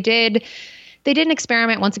 So they did an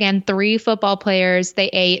experiment. Once again, 3 football players, they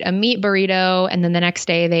ate a meat burrito, and then the next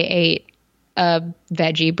day they ate a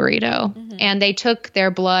veggie burrito. And they took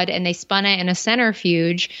their blood and they spun it in a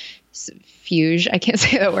centrifuge. I can't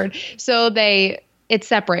say that word. So it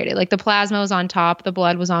separated. Like the plasma was on top, the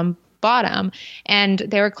blood was on bottom. And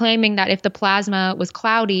they were claiming that if the plasma was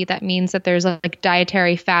cloudy, that means that there's like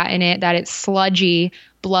dietary fat in it, that it's sludgy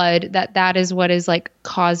blood, that is what is like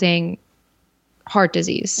causing heart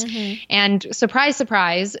disease. And surprise,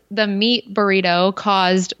 surprise, the meat burrito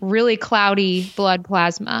caused really cloudy blood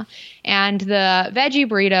plasma, and the veggie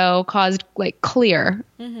burrito caused like clear,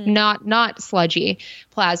 not sludgy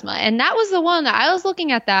plasma. And that was the one that I was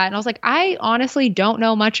looking at that and I was like, I honestly don't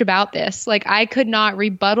know much about this. Like I could not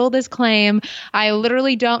rebuttal this claim. I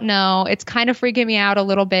literally don't know. It's kind of freaking me out a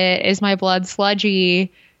little bit. Is my blood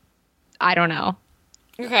sludgy? I don't know.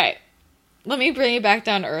 Okay. Let me bring you back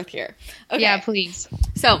down to earth here. Okay. Yeah, please.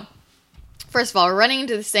 So, first of all, we're running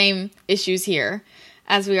into the same issues here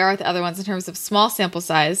as we are with the other ones in terms of small sample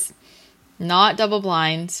size, not double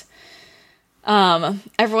blind.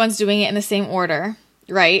 Everyone's doing it in the same order,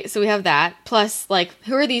 right? So we have that. Plus, like,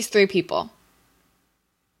 who are these 3 people?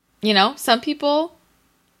 Some people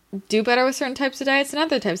do better with certain types of diets than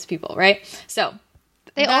other types of people, right? So,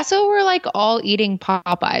 they also were like all eating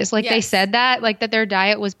Popeyes. Like they said that, like that their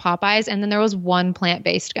diet was Popeyes, and then there was one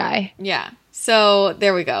plant-based guy. Yeah. So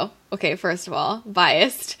there we go. Okay, first of all,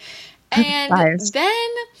 biased. And then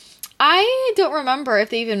I don't remember if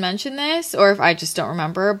they even mentioned this or if I just don't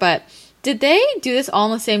remember, but did they do this all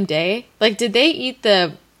on the same day? Like did they eat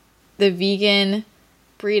the vegan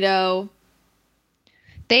burrito?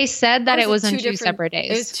 They said that it was on 2 separate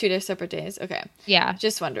days. It was 2 separate days. Okay. Yeah.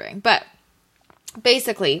 Just wondering. But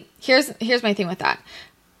basically, here's my thing with that.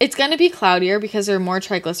 It's going to be cloudier because there are more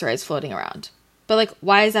triglycerides floating around. But like,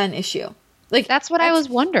 why is that an issue? Like that's what I was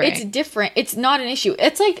wondering. It's different. It's not an issue.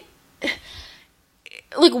 It's like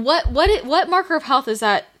what marker of health is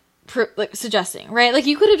that suggesting, right? Like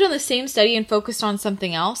you could have done the same study and focused on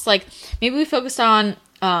something else. Like maybe we focused on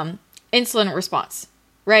insulin response,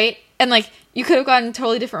 right? And like you could have gotten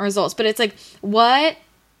totally different results. But it's like what?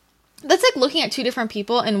 That's like looking at 2 different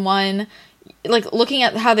people in one. Like looking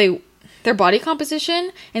at how their body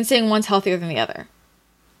composition and saying one's healthier than the other.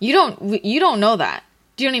 You don't know that.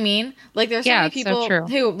 Do you know what I mean? Like there's so many people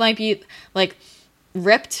who might be like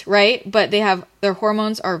ripped, right? But their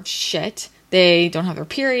hormones are shit. They don't have their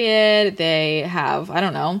period. They have, I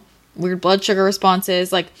don't know, weird blood sugar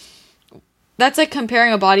responses. Like that's like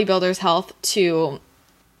comparing a bodybuilder's health to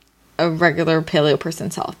a regular paleo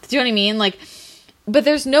person's health. Do you know what I mean? Like, but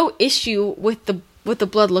there's no issue with the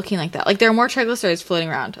blood looking like that. Like there are more triglycerides floating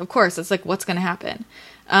around. Of course, it's like what's going to happen.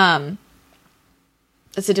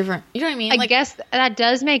 It's a different, you know what I mean? I guess that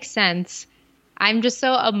does make sense. I'm just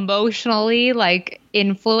so emotionally like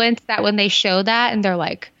influenced that when they show that and they're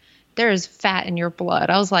like, there's fat in your blood.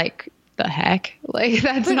 I was like, the heck? Like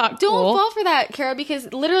that's not cool. Don't fall for that, Kara,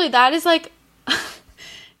 because literally that is like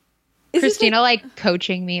Christina like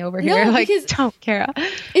coaching me over here. No, like, don't, Kara.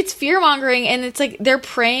 It's fear mongering, and it's like they're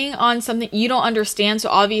preying on something you don't understand. So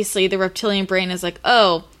obviously, the reptilian brain is like,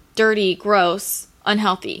 "Oh, dirty, gross,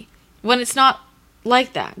 unhealthy," when it's not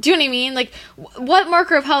like that. Do you know what I mean? Like, what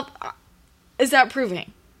marker of health is that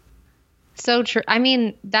proving? So true. I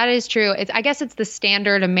mean, that is true. I guess it's the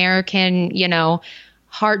standard American,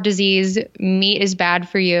 heart disease, meat is bad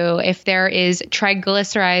for you. If there is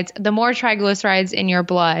triglycerides, the more triglycerides in your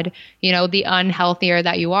blood, the unhealthier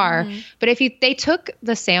that you are. But if they took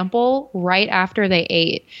the sample right after they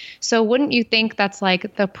ate, so wouldn't you think that's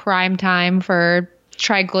like the prime time for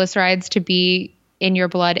triglycerides to be in your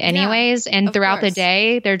blood anyways? Yeah, and throughout the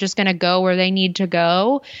day, they're just going to go where they need to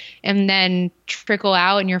go and then trickle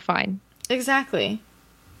out and you're fine. Exactly.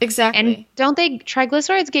 And don't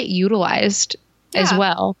triglycerides get utilized as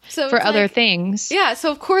well for other things? Yeah.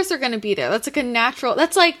 So of course they're going to be there. That's like a natural,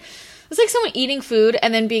 it's like someone eating food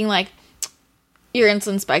and then being like, your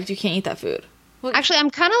insulin spiked. You can't eat that food. Well, actually, I'm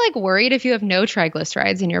kind of like worried if you have no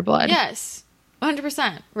triglycerides in your blood. Yes.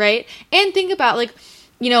 100%. Right. And think about like,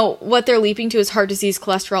 what they're leaping to is heart disease,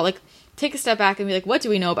 cholesterol. Like take a step back and be like, what do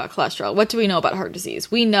we know about cholesterol? What do we know about heart disease?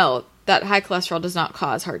 We know that high cholesterol does not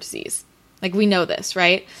cause heart disease. Like, we know this,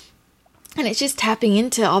 right? And it's just tapping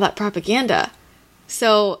into all that propaganda.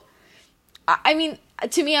 So, I mean,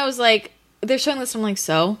 to me, I was like, they're showing this, I'm like,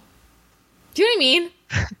 so? Do you know what I mean?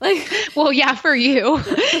 Like, well, yeah, for you,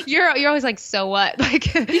 you're always like, so what?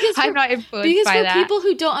 Like, because I'm not influenced by that. Because for people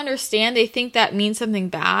who don't understand, they think that means something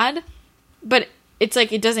bad, but it's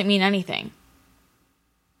like, it doesn't mean anything.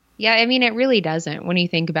 Yeah, I mean, it really doesn't when you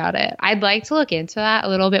think about it. I'd like to look into that a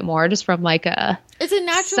little bit more, just from like it's a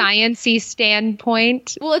natural science-y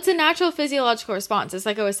standpoint. Well, it's a natural physiological response. It's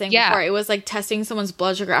like I was saying before. It was like testing someone's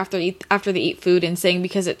blood sugar after they eat food and saying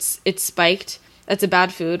because it's spiked, that's a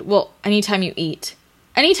bad food. Well, anytime you eat,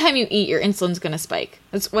 your insulin's going to spike.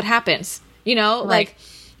 That's what happens. You know, right. Like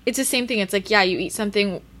it's the same thing. It's like, yeah, you eat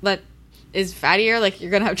something that is fattier, like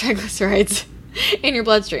you're going to have triglycerides in your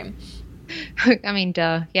bloodstream. I mean,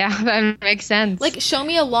 duh. Yeah, that makes sense. Like, show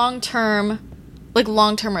me a long-term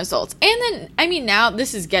results. And then, I mean, now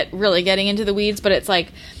this is really getting into the weeds, but it's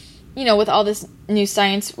like, you know, with all this new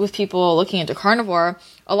science with people looking into carnivore,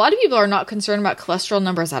 a lot of people are not concerned about cholesterol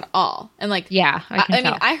numbers at all. And like, yeah, I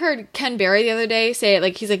mean, I heard Ken Berry the other day say it,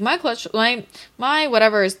 like, he's like, my cholesterol, my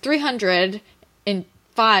whatever is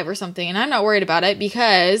 305 or something, and I'm not worried about it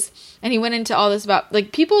because, and he went into all this about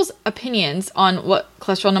like people's opinions on what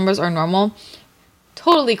cholesterol numbers are normal.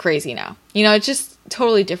 Totally crazy now. You know, it's just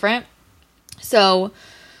totally different. So,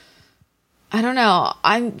 I don't know.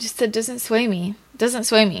 It doesn't sway me.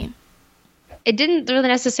 It didn't really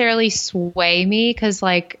necessarily sway me because,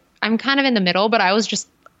 like, I'm kind of in the middle, but I was just,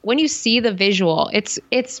 when you see the visual, it's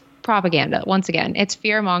propaganda. Once again, it's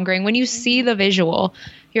fear mongering. When you see the visual,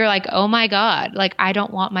 you're like, oh my God, like, I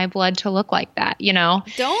don't want my blood to look like that, you know?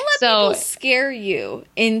 Don't let people scare you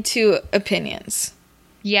into opinions.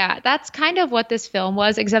 Yeah, that's kind of what this film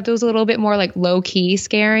was, except it was a little bit more like low-key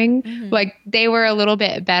scaring. Mm-hmm. Like, they were a little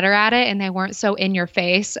bit better at it, and they weren't so in your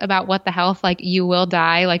face about what the health, like, you will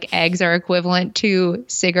die, like eggs are equivalent to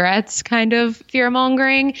cigarettes kind of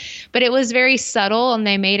fear-mongering. But it was very subtle, and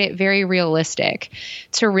they made it very realistic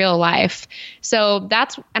to real life. So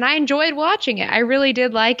and I enjoyed watching it. I really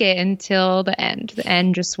did like it until the end. The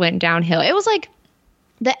end just went downhill. It was like,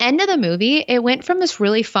 the end of the movie, it went from this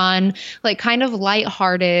really fun, like kind of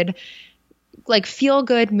lighthearted, like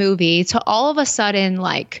feel-good movie to all of a sudden,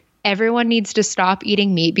 like, everyone needs to stop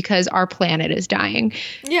eating meat because our planet is dying.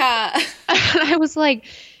 Yeah. And I was like,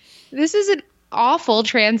 this is an awful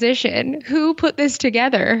transition. Who put this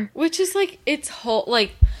together? Which is like,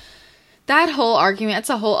 that whole argument,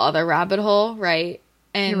 it's a whole other rabbit hole, right?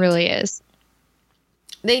 And it really is.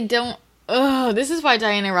 They don't. Oh, this is why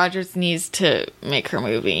Diana Rodgers needs to make her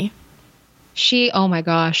movie. Oh my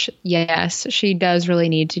gosh, yes, she does really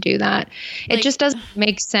need to do that. Like, it just doesn't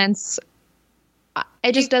make sense.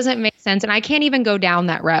 It just doesn't make sense, and I can't even go down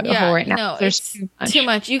that rabbit hole right now. No, there's too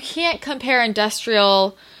much. You can't compare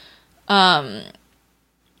industrial. You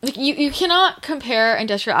cannot compare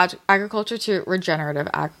industrial agriculture to regenerative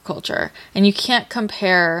agriculture, and you can't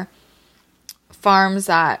compare farms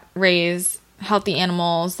that raise healthy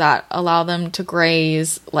animals that allow them to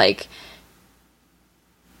graze, like,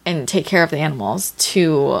 and take care of the animals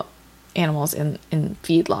to animals in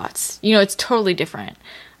feedlots. You know, it's totally different.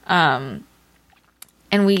 And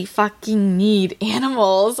we fucking need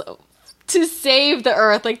animals to save the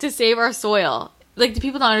earth, like, to save our soil. Like, do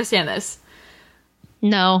people not understand this?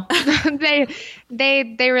 No, they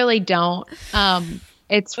really don't.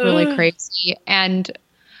 It's really crazy. And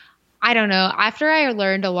I don't know. After I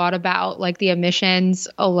learned a lot about, like, the emissions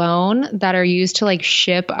alone that are used to, like,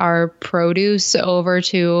 ship our produce over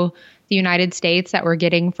to the United States that we're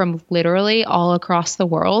getting from literally all across the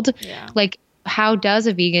world, like, how does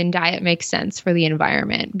a vegan diet make sense for the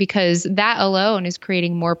environment? Because that alone is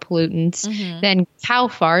creating more pollutants than cow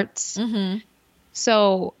farts. Mm-hmm.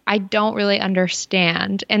 So I don't really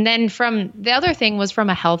understand. And then the other thing was from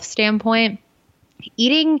a health standpoint,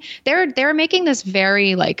 eating, they're making this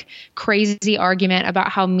very, like, crazy argument about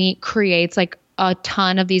how meat creates, like, a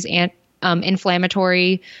ton of these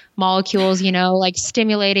inflammatory molecules, you know, like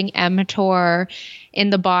stimulating mTOR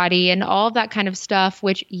in the body and all of that kind of stuff,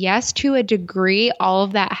 which, yes, to a degree, all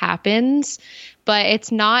of that happens, but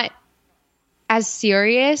it's not as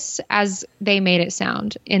serious as they made it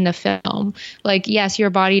sound in the film. Like, yes, your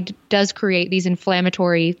body does create these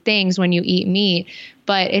inflammatory things when you eat meat,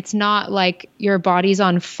 but it's not like your body's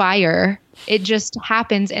on fire. It just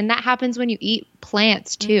happens. And that happens when you eat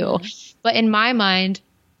plants too. Mm-hmm. But in my mind,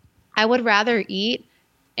 I would rather eat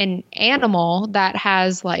an animal that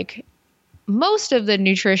has, like, most of the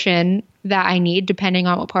nutrition that I need depending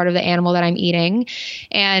on what part of the animal that I'm eating,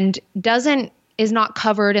 and is not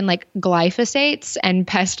covered in like glyphosates and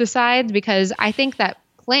pesticides, because I think that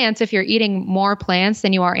plants, if you're eating more plants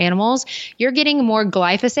than you are animals, you're getting more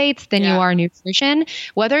glyphosates than you are nutrition,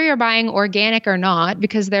 whether you're buying organic or not,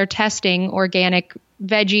 because they're testing organic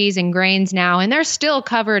veggies and grains now, and they're still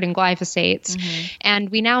covered in glyphosates. And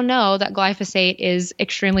we now know that glyphosate is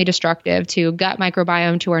extremely destructive to gut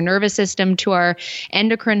microbiome, to our nervous system, to our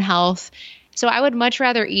endocrine health. So I would much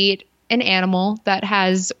rather eat an animal that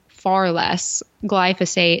has far less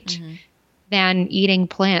glyphosate than eating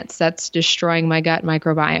plants that's destroying my gut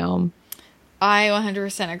microbiome. I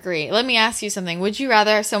 100% agree. Let me ask you something. Would you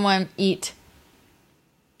rather someone eat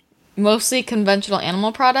mostly conventional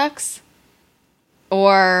animal products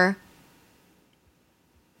or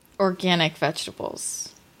organic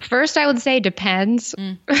vegetables? First, I would say depends.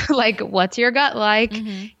 Like, what's your gut like?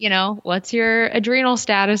 You know, what's your adrenal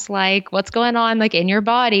status like? What's going on like in your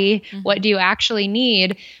body? What do you actually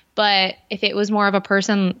need? But if it was more of a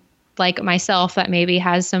person like myself that maybe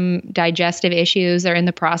has some digestive issues or in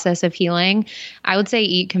the process of healing, I would say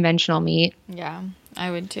eat conventional meat. Yeah,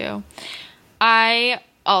 I would too. I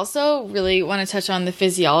also really want to touch on the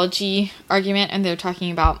physiology argument, and they're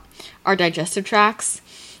talking about our digestive tracts.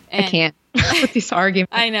 And I can't with this argument.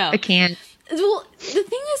 I know. I can't. Well, the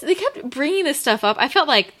thing is, they kept bringing this stuff up. I felt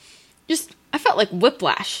like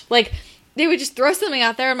whiplash. Like, they would just throw something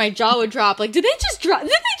out there and my jaw would drop. Like, did they just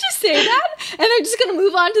say that? And they're just going to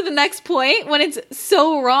move on to the next point when it's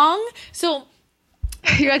so wrong. So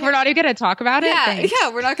you're like, we're not even going to talk about it?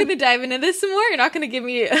 Yeah, we're not going to dive into this some more. You're not going to give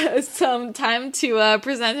me some time to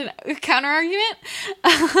present a counter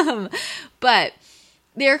argument. But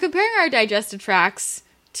they're comparing our digestive tracts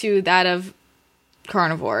to that of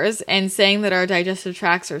carnivores and saying that our digestive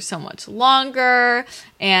tracts are so much longer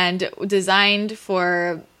and designed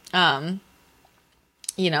for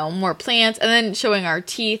more plants, and then showing our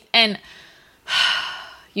teeth. And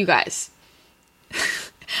you guys,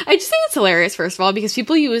 I just think it's hilarious, first of all, because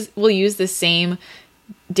people will use the same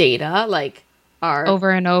data, like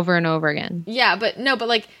over and over and over again. Yeah, but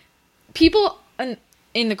like people in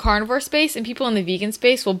the carnivore space and people in the vegan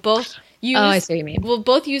space will both use. Oh, I see what you mean. Will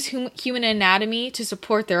both use human anatomy to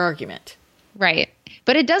support their argument. Right.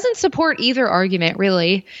 But it doesn't support either argument,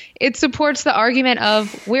 really. It supports the argument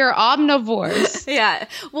of we're omnivores. Yeah.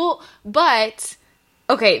 Well, but,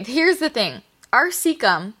 okay, here's the thing. Our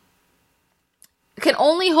cecum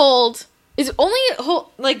is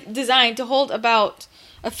only designed to hold about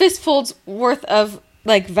a fistful's worth of,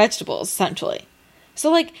 like, vegetables, essentially. So,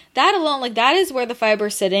 like, that alone, like, that is where the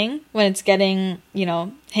fiber's sitting when it's getting,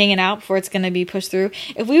 hanging out before it's going to be pushed through.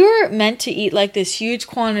 If we were meant to eat, like, this huge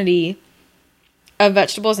quantity of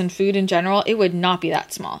vegetables and food in general, it would not be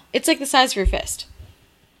that small. It's like the size of your fist.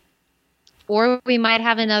 Or we might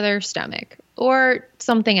have another stomach or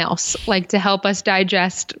something else, like, to help us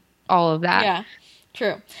digest all of that. Yeah,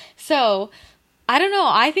 true. So, I don't know.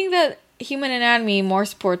 I think that human anatomy more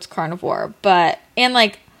supports carnivore, and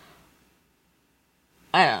like,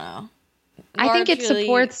 I don't know. I think it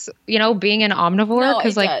supports, being an omnivore,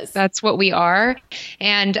 because that's what we are.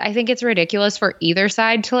 And I think it's ridiculous for either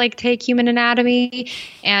side to like take human anatomy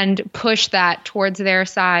and push that towards their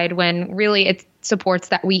side when really it supports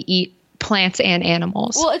that we eat plants and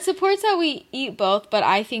animals. Well, it supports that we eat both, but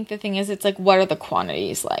I think the thing is, it's like, what are the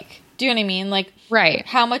quantities like? Do you know what I mean? Like, right.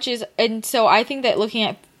 How much is, and so I think that looking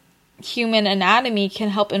at human anatomy can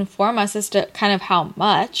help inform us as to kind of how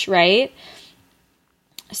much, right?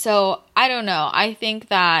 So, I don't know. I think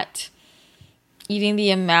that eating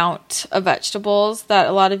the amount of vegetables that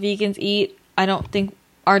a lot of vegans eat, I don't think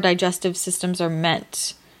our digestive systems are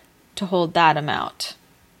meant to hold that amount.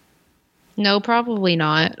 No, probably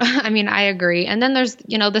not. I mean, I agree. And then there's,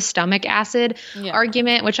 the stomach acid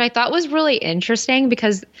argument, which I thought was really interesting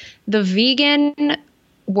because the vegan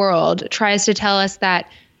world tries to tell us that,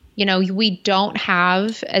 we don't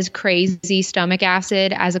have as crazy stomach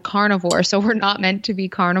acid as a carnivore, so we're not meant to be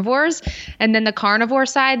carnivores. And then the carnivore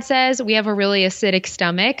side says we have a really acidic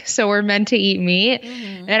stomach, so we're meant to eat meat.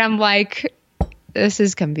 Mm-hmm. And I'm like, this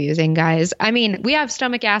is confusing, guys. I mean, we have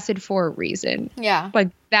stomach acid for a reason. Yeah. Like,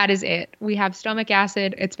 that is it. We have stomach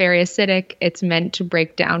acid. It's very acidic. It's meant to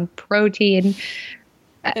break down protein.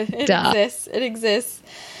 It exists.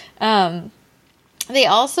 They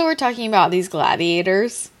also were talking about these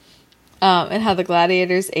gladiators. And how the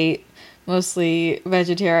gladiators ate mostly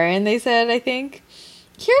vegetarian, they said, I think.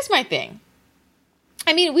 Here's my thing.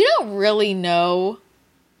 I mean, we don't really know.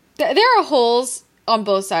 There are holes on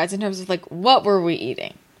both sides in terms of, like, what were we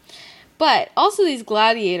eating? But also these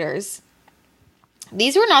gladiators,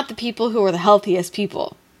 these were not the people who were the healthiest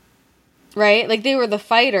people. right? Like, they were the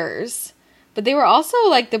fighters, but they were also,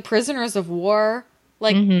 like, the prisoners of war.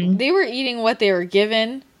 Like, they were eating what they were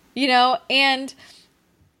given, you know? And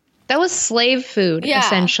that was slave food,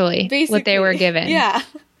 essentially, basically, what they were given. Yeah.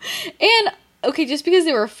 And, okay, just because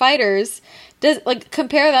they were fighters,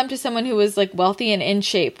 compare them to someone who was, like, wealthy and in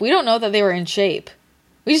shape. We don't know that they were in shape.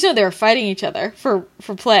 We just know they were fighting each other for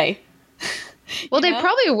play. Well, they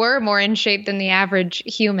probably were more in shape than the average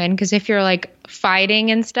human, because if you're like fighting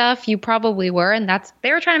and stuff, you probably were. And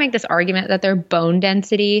they were trying to make this argument that their bone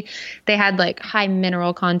density, they had like high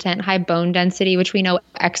mineral content, high bone density, which we know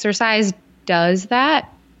exercise does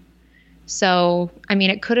that. So, I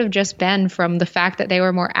mean, it could have just been from the fact that they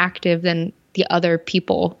were more active than the other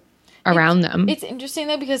people around them. It's interesting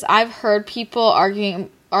though, because I've heard people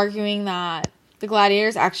arguing that the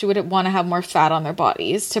gladiators actually would want to have more fat on their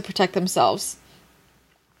bodies to protect themselves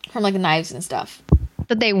from like knives and stuff.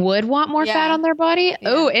 But they would want more fat on their body? Yeah.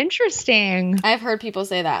 Oh, interesting. I've heard people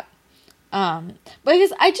say that.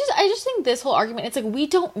 Because I just think this whole argument, it's like, we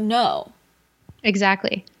don't know.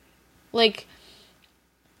 Exactly. Like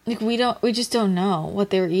we just don't know what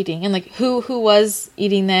they were eating, and like who was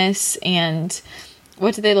eating this, and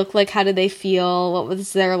what did they look like? How did they feel? What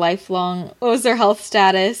was their health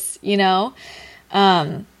status? You know?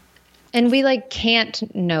 And we like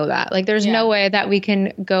can't know that. Like there's no way that we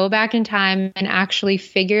can go back in time and actually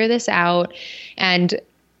figure this out. And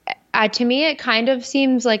to me, it kind of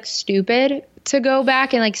seems like stupid to go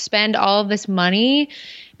back and like spend all of this money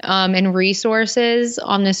and resources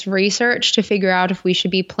on this research to figure out if we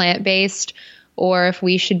should be plant-based or if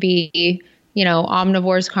we should be, you know,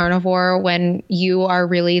 omnivores, carnivore, when you are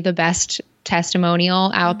really the best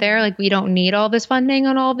testimonial out there. Like we don't need all this funding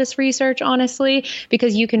on all this research, honestly,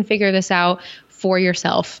 because you can figure this out for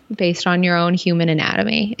yourself based on your own human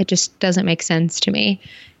anatomy. It just doesn't make sense to me.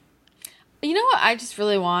 You know what I just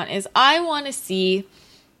really want is I want to see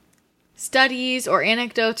studies or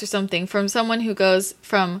anecdotes or something from someone who goes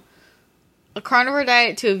from a carnivore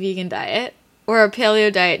diet to a vegan diet or a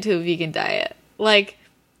paleo diet to a vegan diet. Like,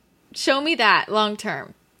 show me that long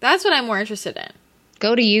term. That's what I'm more interested in.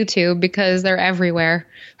 Go to YouTube because they're everywhere.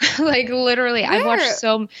 Like literally, Where?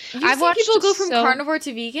 I've watched people go from carnivore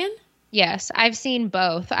to vegan? Yes, I've seen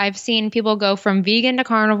both. I've seen people go from vegan to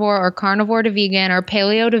carnivore or carnivore to vegan or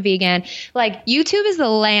paleo to vegan. Like YouTube is the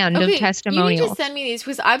land of testimonials. You need to send me these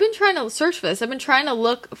because I've been trying to search for this. I've been trying to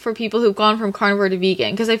look for people who've gone from carnivore to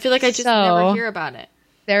vegan because I feel like I just never hear about it.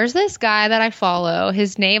 There's this guy that I follow.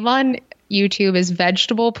 His name on YouTube is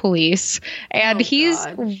Vegetable Police, and he's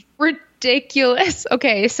ridiculous.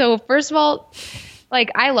 Okay, so first of all,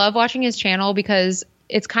 like I love watching his channel because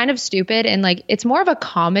it's kind of stupid and like it's more of a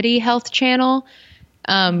comedy health channel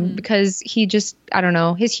because he just, I don't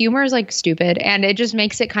know, his humor is like stupid and it just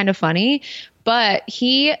makes it kind of funny. But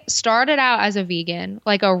he started out as a vegan,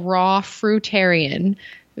 like a raw fruitarian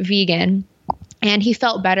vegan. And he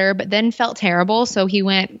felt better, but then felt terrible. So he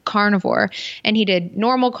went carnivore and he did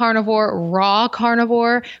normal carnivore, raw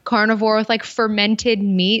carnivore, carnivore with like fermented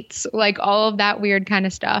meats, like all of that weird kind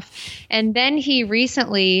of stuff. And then he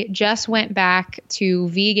recently just went back to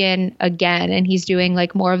vegan again. And he's doing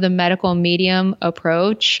like more of the medical medium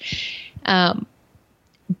approach.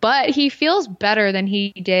 But he feels better than he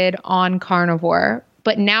did on carnivore.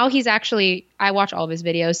 But now he's actually, I watch all of his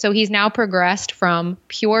videos, so he's now progressed from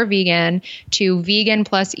pure vegan to vegan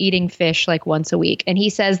plus eating fish like once a week. And he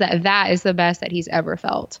says that that is the best that he's ever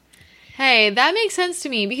felt. Hey, that makes sense to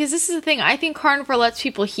me because this is the thing. I think carnivore lets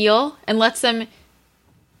people heal and lets them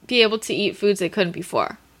be able to eat foods they couldn't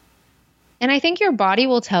before. And I think your body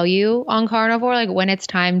will tell you on carnivore, like when it's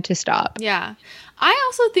time to stop. Yeah. I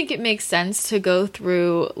also think it makes sense to go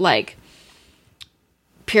through like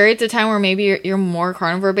periods of time where maybe you're more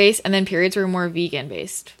carnivore based and then periods where you're more vegan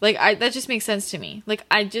based. Like that just makes sense to me. Like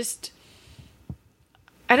I don't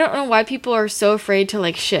know why people are so afraid to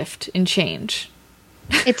like shift and change.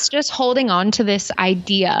 It's just holding on to this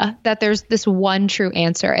idea that there's this one true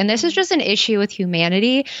answer. And this is just an issue with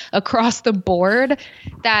humanity across the board,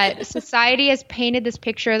 that society has painted this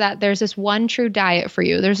picture that there's this one true diet for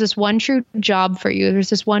you. There's this one true job for you. There's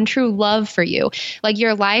this one true love for you. Like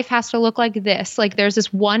your life has to look like this. Like there's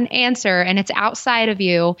this one answer and it's outside of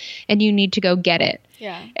you and you need to go get it.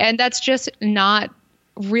 Yeah. And that's just not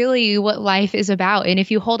really what life is about. And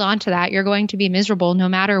if you hold on to that, you're going to be miserable no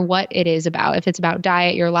matter what it is about. If it's about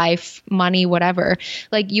diet, your life, money, whatever.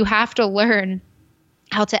 Like you have to learn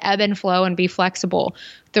how to ebb and flow and be flexible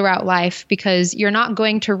throughout life, because you're not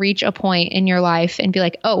going to reach a point in your life and be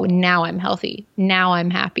like, oh, now I'm healthy. Now I'm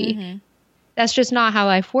happy. Mm-hmm. That's just not how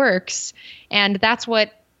life works. And that's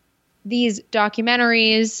what these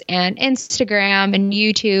documentaries and Instagram and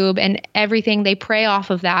YouTube and everything, they prey off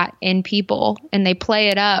of that in people and they play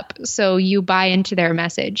it up so you buy into their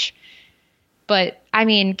message. But I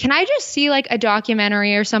mean, can I just see like a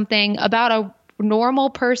documentary or something about a normal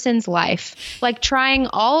person's life, like trying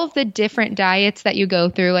all of the different diets that you go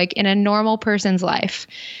through, like in a normal person's life,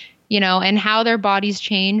 you know, and how their bodies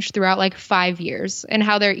change throughout like 5 years and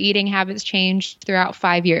how their eating habits change throughout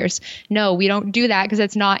 5 years. No, we don't do that because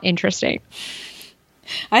it's not interesting.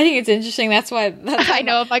 I think it's interesting. That's why I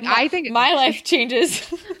know. Like, I think my life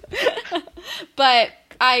changes. But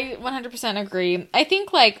I 100% agree. I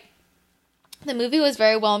think like the movie was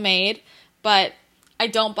very well made, but I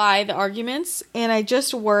don't buy the arguments, and I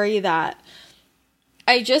just worry that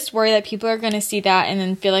people are going to see that and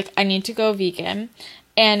then feel like I need to go vegan.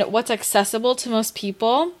 And what's accessible to most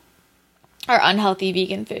people are unhealthy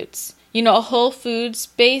vegan foods. You know, a whole foods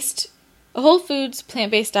plant-based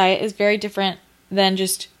diet is very different than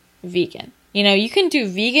just vegan. You know, you can do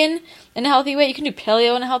vegan in a healthy way. You can do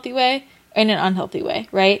paleo in a healthy way, in an unhealthy way,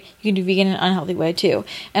 right? You can do vegan in an unhealthy way too.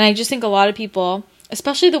 And I just think a lot of people,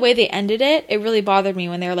 especially the way they ended it, it really bothered me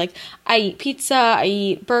when they were like, I eat pizza, I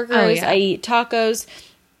eat burgers, I eat tacos.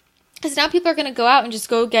 Because now people are going to go out and just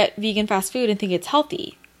go get vegan fast food and think it's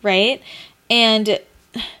healthy, right? And,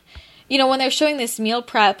 you know, when they're showing this meal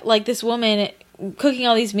prep, like this woman cooking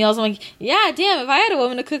all these meals, I'm like, yeah, damn, if I had a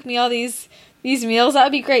woman to cook me all these meals, that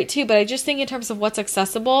would be great too. But I just think in terms of what's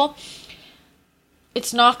accessible,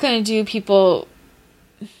 it's not going to do people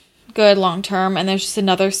good long term. And there's just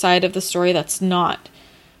another side of the story that's not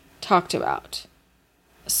talked about.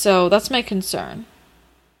 So that's my concern.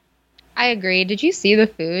 I agree. Did you see the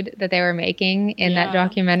food that they were making in that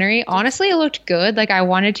documentary? Honestly, it looked good. Like, I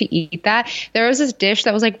wanted to eat that. There was this dish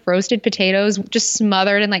that was like roasted potatoes just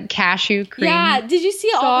smothered in like cashew cream. Yeah. Did you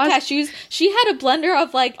see all the cashews? She had a blender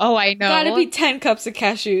of like, oh, I know. Gotta be 10 cups of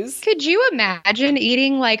cashews. Could you imagine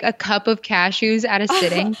eating like a cup of cashews at a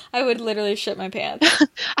sitting? I would literally shit my pants.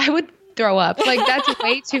 I would throw up. Like, that's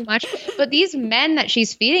way too much. But these men that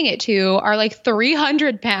she's feeding it to are like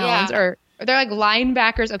 300 pounds or they're like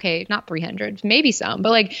linebackers. Okay, not 300, maybe some, but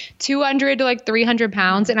like 200 to like 300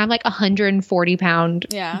 pounds. And I'm like 140-pound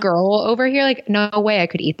girl over here. Like, no way I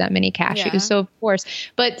could eat that many cashews. Yeah. So of course,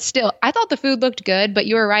 but still, I thought the food looked good, but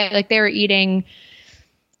you were right. Like, they were eating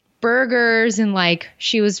burgers and like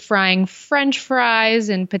she was frying French fries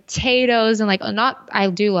and potatoes and like I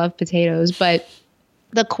do love potatoes, but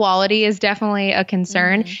the quality is definitely a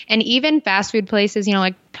concern. Mm-hmm. And even fast food places, you know,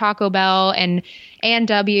 like Taco Bell and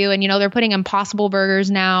A&W, and, you know, they're putting Impossible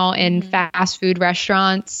Burgers now in fast food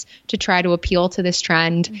restaurants to try to appeal to this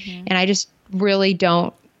trend. Mm-hmm. And I just really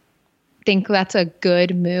don't think that's a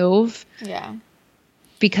good move. Yeah.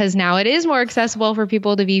 Because now it is more accessible for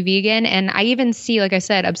people to be vegan. And I even see, like I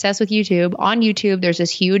said, Obsessed with YouTube. On YouTube, there's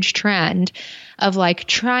this huge trend of like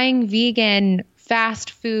trying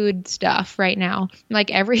fast food stuff right now.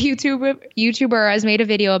 Like, every YouTuber has made a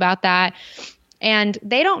video about that, and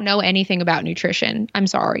they don't know anything about nutrition. I'm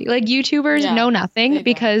sorry. Like, YouTubers know nothing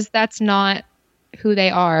because that's not who they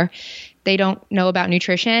are. They don't know about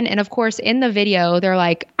nutrition. And of course, in the video, they're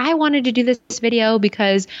like, I wanted to do this video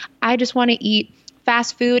because I just want to eat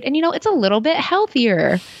fast food. And, you know, it's a little bit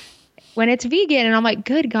healthier when it's vegan. And I'm like,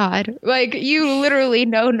 good God, like, you literally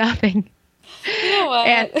know nothing. You know what?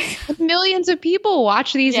 And millions of people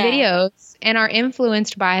watch these videos and are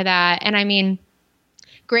influenced by that. And I mean,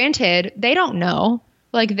 granted, they don't know.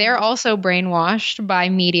 Like, they're also brainwashed by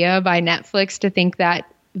media, by Netflix, to think that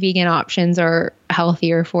vegan options are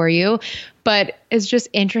healthier for you. But it's just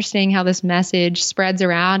interesting how this message spreads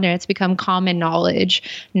around, and it's become common knowledge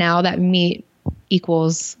now that meat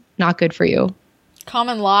equals not good for you.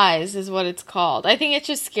 Common lies is what it's called. I think it's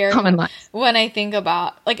just scary when I think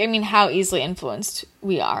about, like, I mean, how easily influenced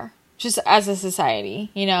we are just as a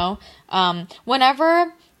society, you know?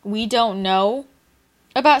 Whenever we don't know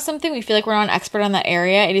about something, we feel like we're not an expert on that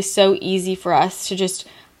area. It is so easy for us to just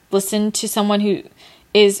listen to someone who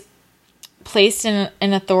is placed in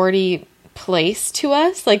an authority place to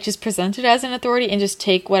us, like just presented as an authority, and just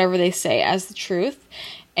take whatever they say as the truth.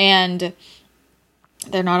 And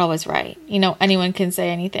they're not always right. You know, anyone can say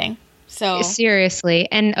anything. So seriously.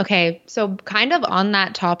 And okay, so kind of on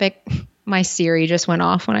that topic, my Siri just went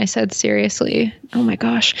off when I said seriously. Oh my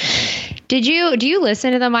gosh. Do you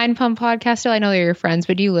listen to the Mind Pump podcast still? I know they're your friends,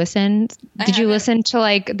 but do you listen? Did you listen to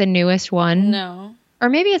like the newest one? No. Or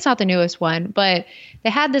maybe it's not the newest one, but they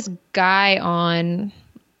had this guy on,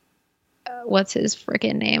 what's his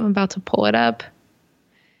freaking name? I'm about to pull it up.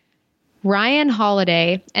 Ryan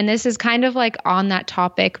Holiday, and this is kind of like on that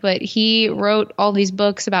topic, but he wrote all these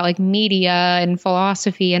books about like media and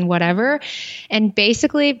philosophy and whatever. And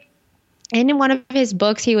basically, in one of his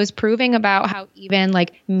books, he was proving about how even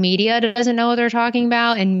like media doesn't know what they're talking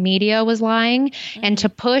about and media was lying. Mm-hmm. And to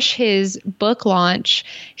push his book launch,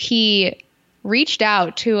 he reached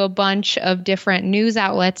out to a bunch of different news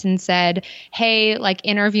outlets and said, hey, like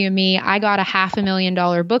interview me. I got a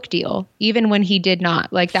 $500,000 book deal, even when he did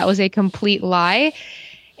not. Like that was a complete lie.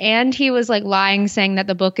 And he was like lying, saying that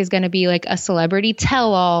the book is going to be like a celebrity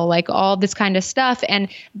tell-all, like all this kind of stuff. And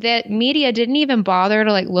that media didn't even bother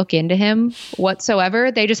to like look into him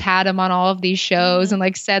whatsoever. They just had him on all of these shows and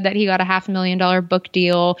like said that he got a $500,000 book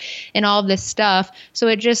deal and all of this stuff. So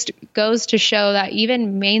it just goes to show that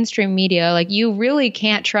even mainstream media, like you really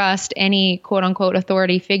can't trust any quote unquote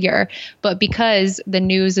authority figure. But because the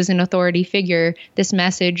news is an authority figure, this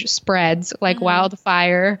message spreads like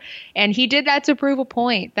wildfire. And he did that to prove a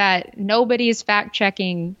point that nobody is fact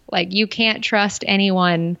checking. Like you can't trust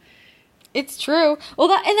anyone. It's true. Well,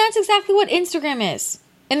 and that's exactly what Instagram is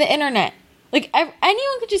and the internet. Like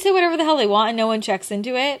anyone could just say whatever the hell they want and no one checks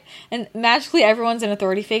into it. And magically everyone's an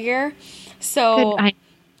authority figure. So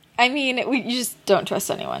I mean, you just don't trust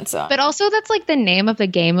anyone. So, but also that's like the name of the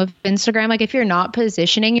game of Instagram. Like if you're not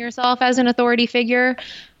positioning yourself as an authority figure,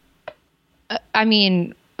 I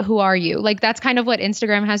mean, who are you? Like that's kind of what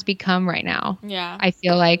Instagram has become right now. Yeah. I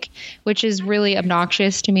feel like, which is really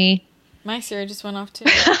obnoxious to me. My Siri just went off too.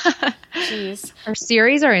 Jeez. Our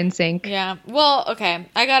Siris are in sync. Yeah. Well, okay.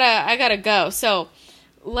 I gotta go. So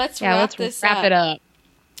let's wrap it up.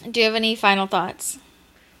 Do you have any final thoughts?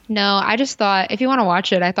 No, I just thought if you want to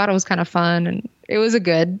watch it, I thought it was kind of fun and it was a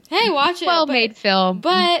good, watch it. Well-made film.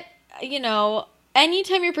 But, you know,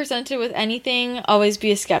 anytime you're presented with anything, always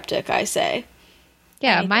be a skeptic, I say.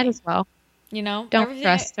 Yeah, anything. Might as well. You know? Don't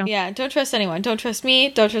trust them. Yeah, don't trust anyone. Don't trust me.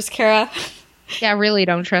 Don't trust Kara. Yeah, really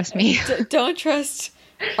don't trust me. Don't trust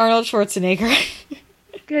Arnold Schwarzenegger.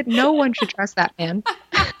 Good. No one should trust that man.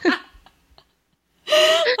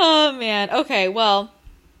 Oh, man. Okay, well,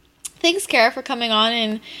 thanks, Kara, for coming on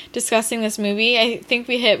and discussing this movie. I think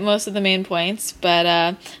we hit most of the main points, but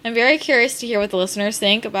I'm very curious to hear what the listeners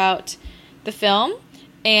think about the film.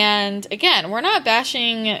 And again, we're not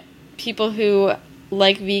bashing people who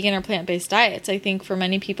like vegan or plant-based diets. I think for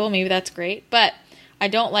many people, maybe that's great, but I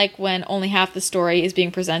don't like when only half the story is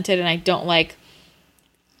being presented, and I don't like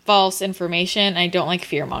false information. I don't like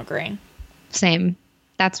fear-mongering. Same.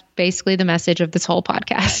 That's basically the message of this whole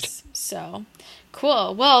podcast. Yes. So,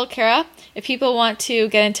 cool. Well, Kara, if people want to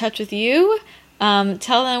get in touch with you,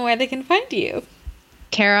 tell them where they can find you.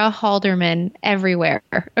 Kara Halderman everywhere,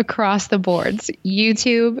 across the boards.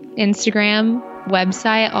 YouTube, Instagram,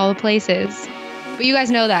 website, all the places. But you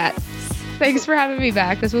guys know that. Thanks for having me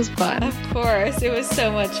back. This was fun. Of course. It was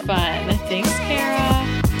so much fun. Thanks,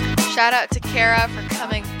 Kara. Shout out to Kara for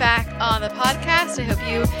coming back on the podcast. I hope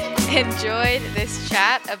you enjoyed this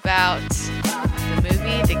chat about the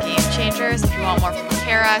movie, The Game Changers. If you want more from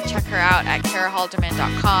Kara, check her out at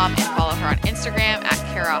karahalderman.com and follow her on Instagram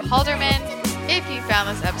at Kara Halderman. If you found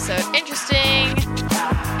this episode interesting,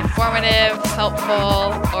 informative,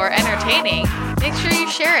 helpful, or entertaining, make sure you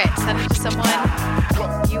share it. Send it to someone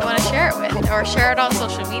you want to share it with, or share it on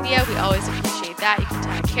social media. We always appreciate that. You can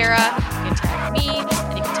tag Kara, you can tag me,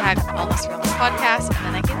 and you can tag Wellness Realness Podcast, and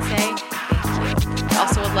then I can say thank you. I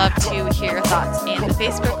also would love to hear your thoughts in the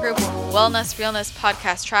Facebook group, Wellness Realness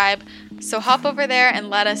Podcast Tribe. So hop over there and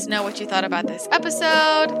let us know what you thought about this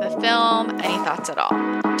episode, the film, any thoughts at all.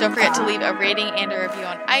 Don't forget to leave a rating and a review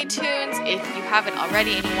on iTunes if you haven't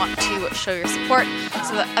already and you want to show your support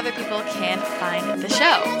so that other people can find the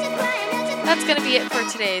show. That's going to be it for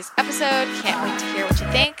today's episode. Can't wait to hear what you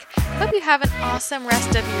think. Hope you have an awesome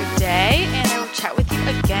rest of your day,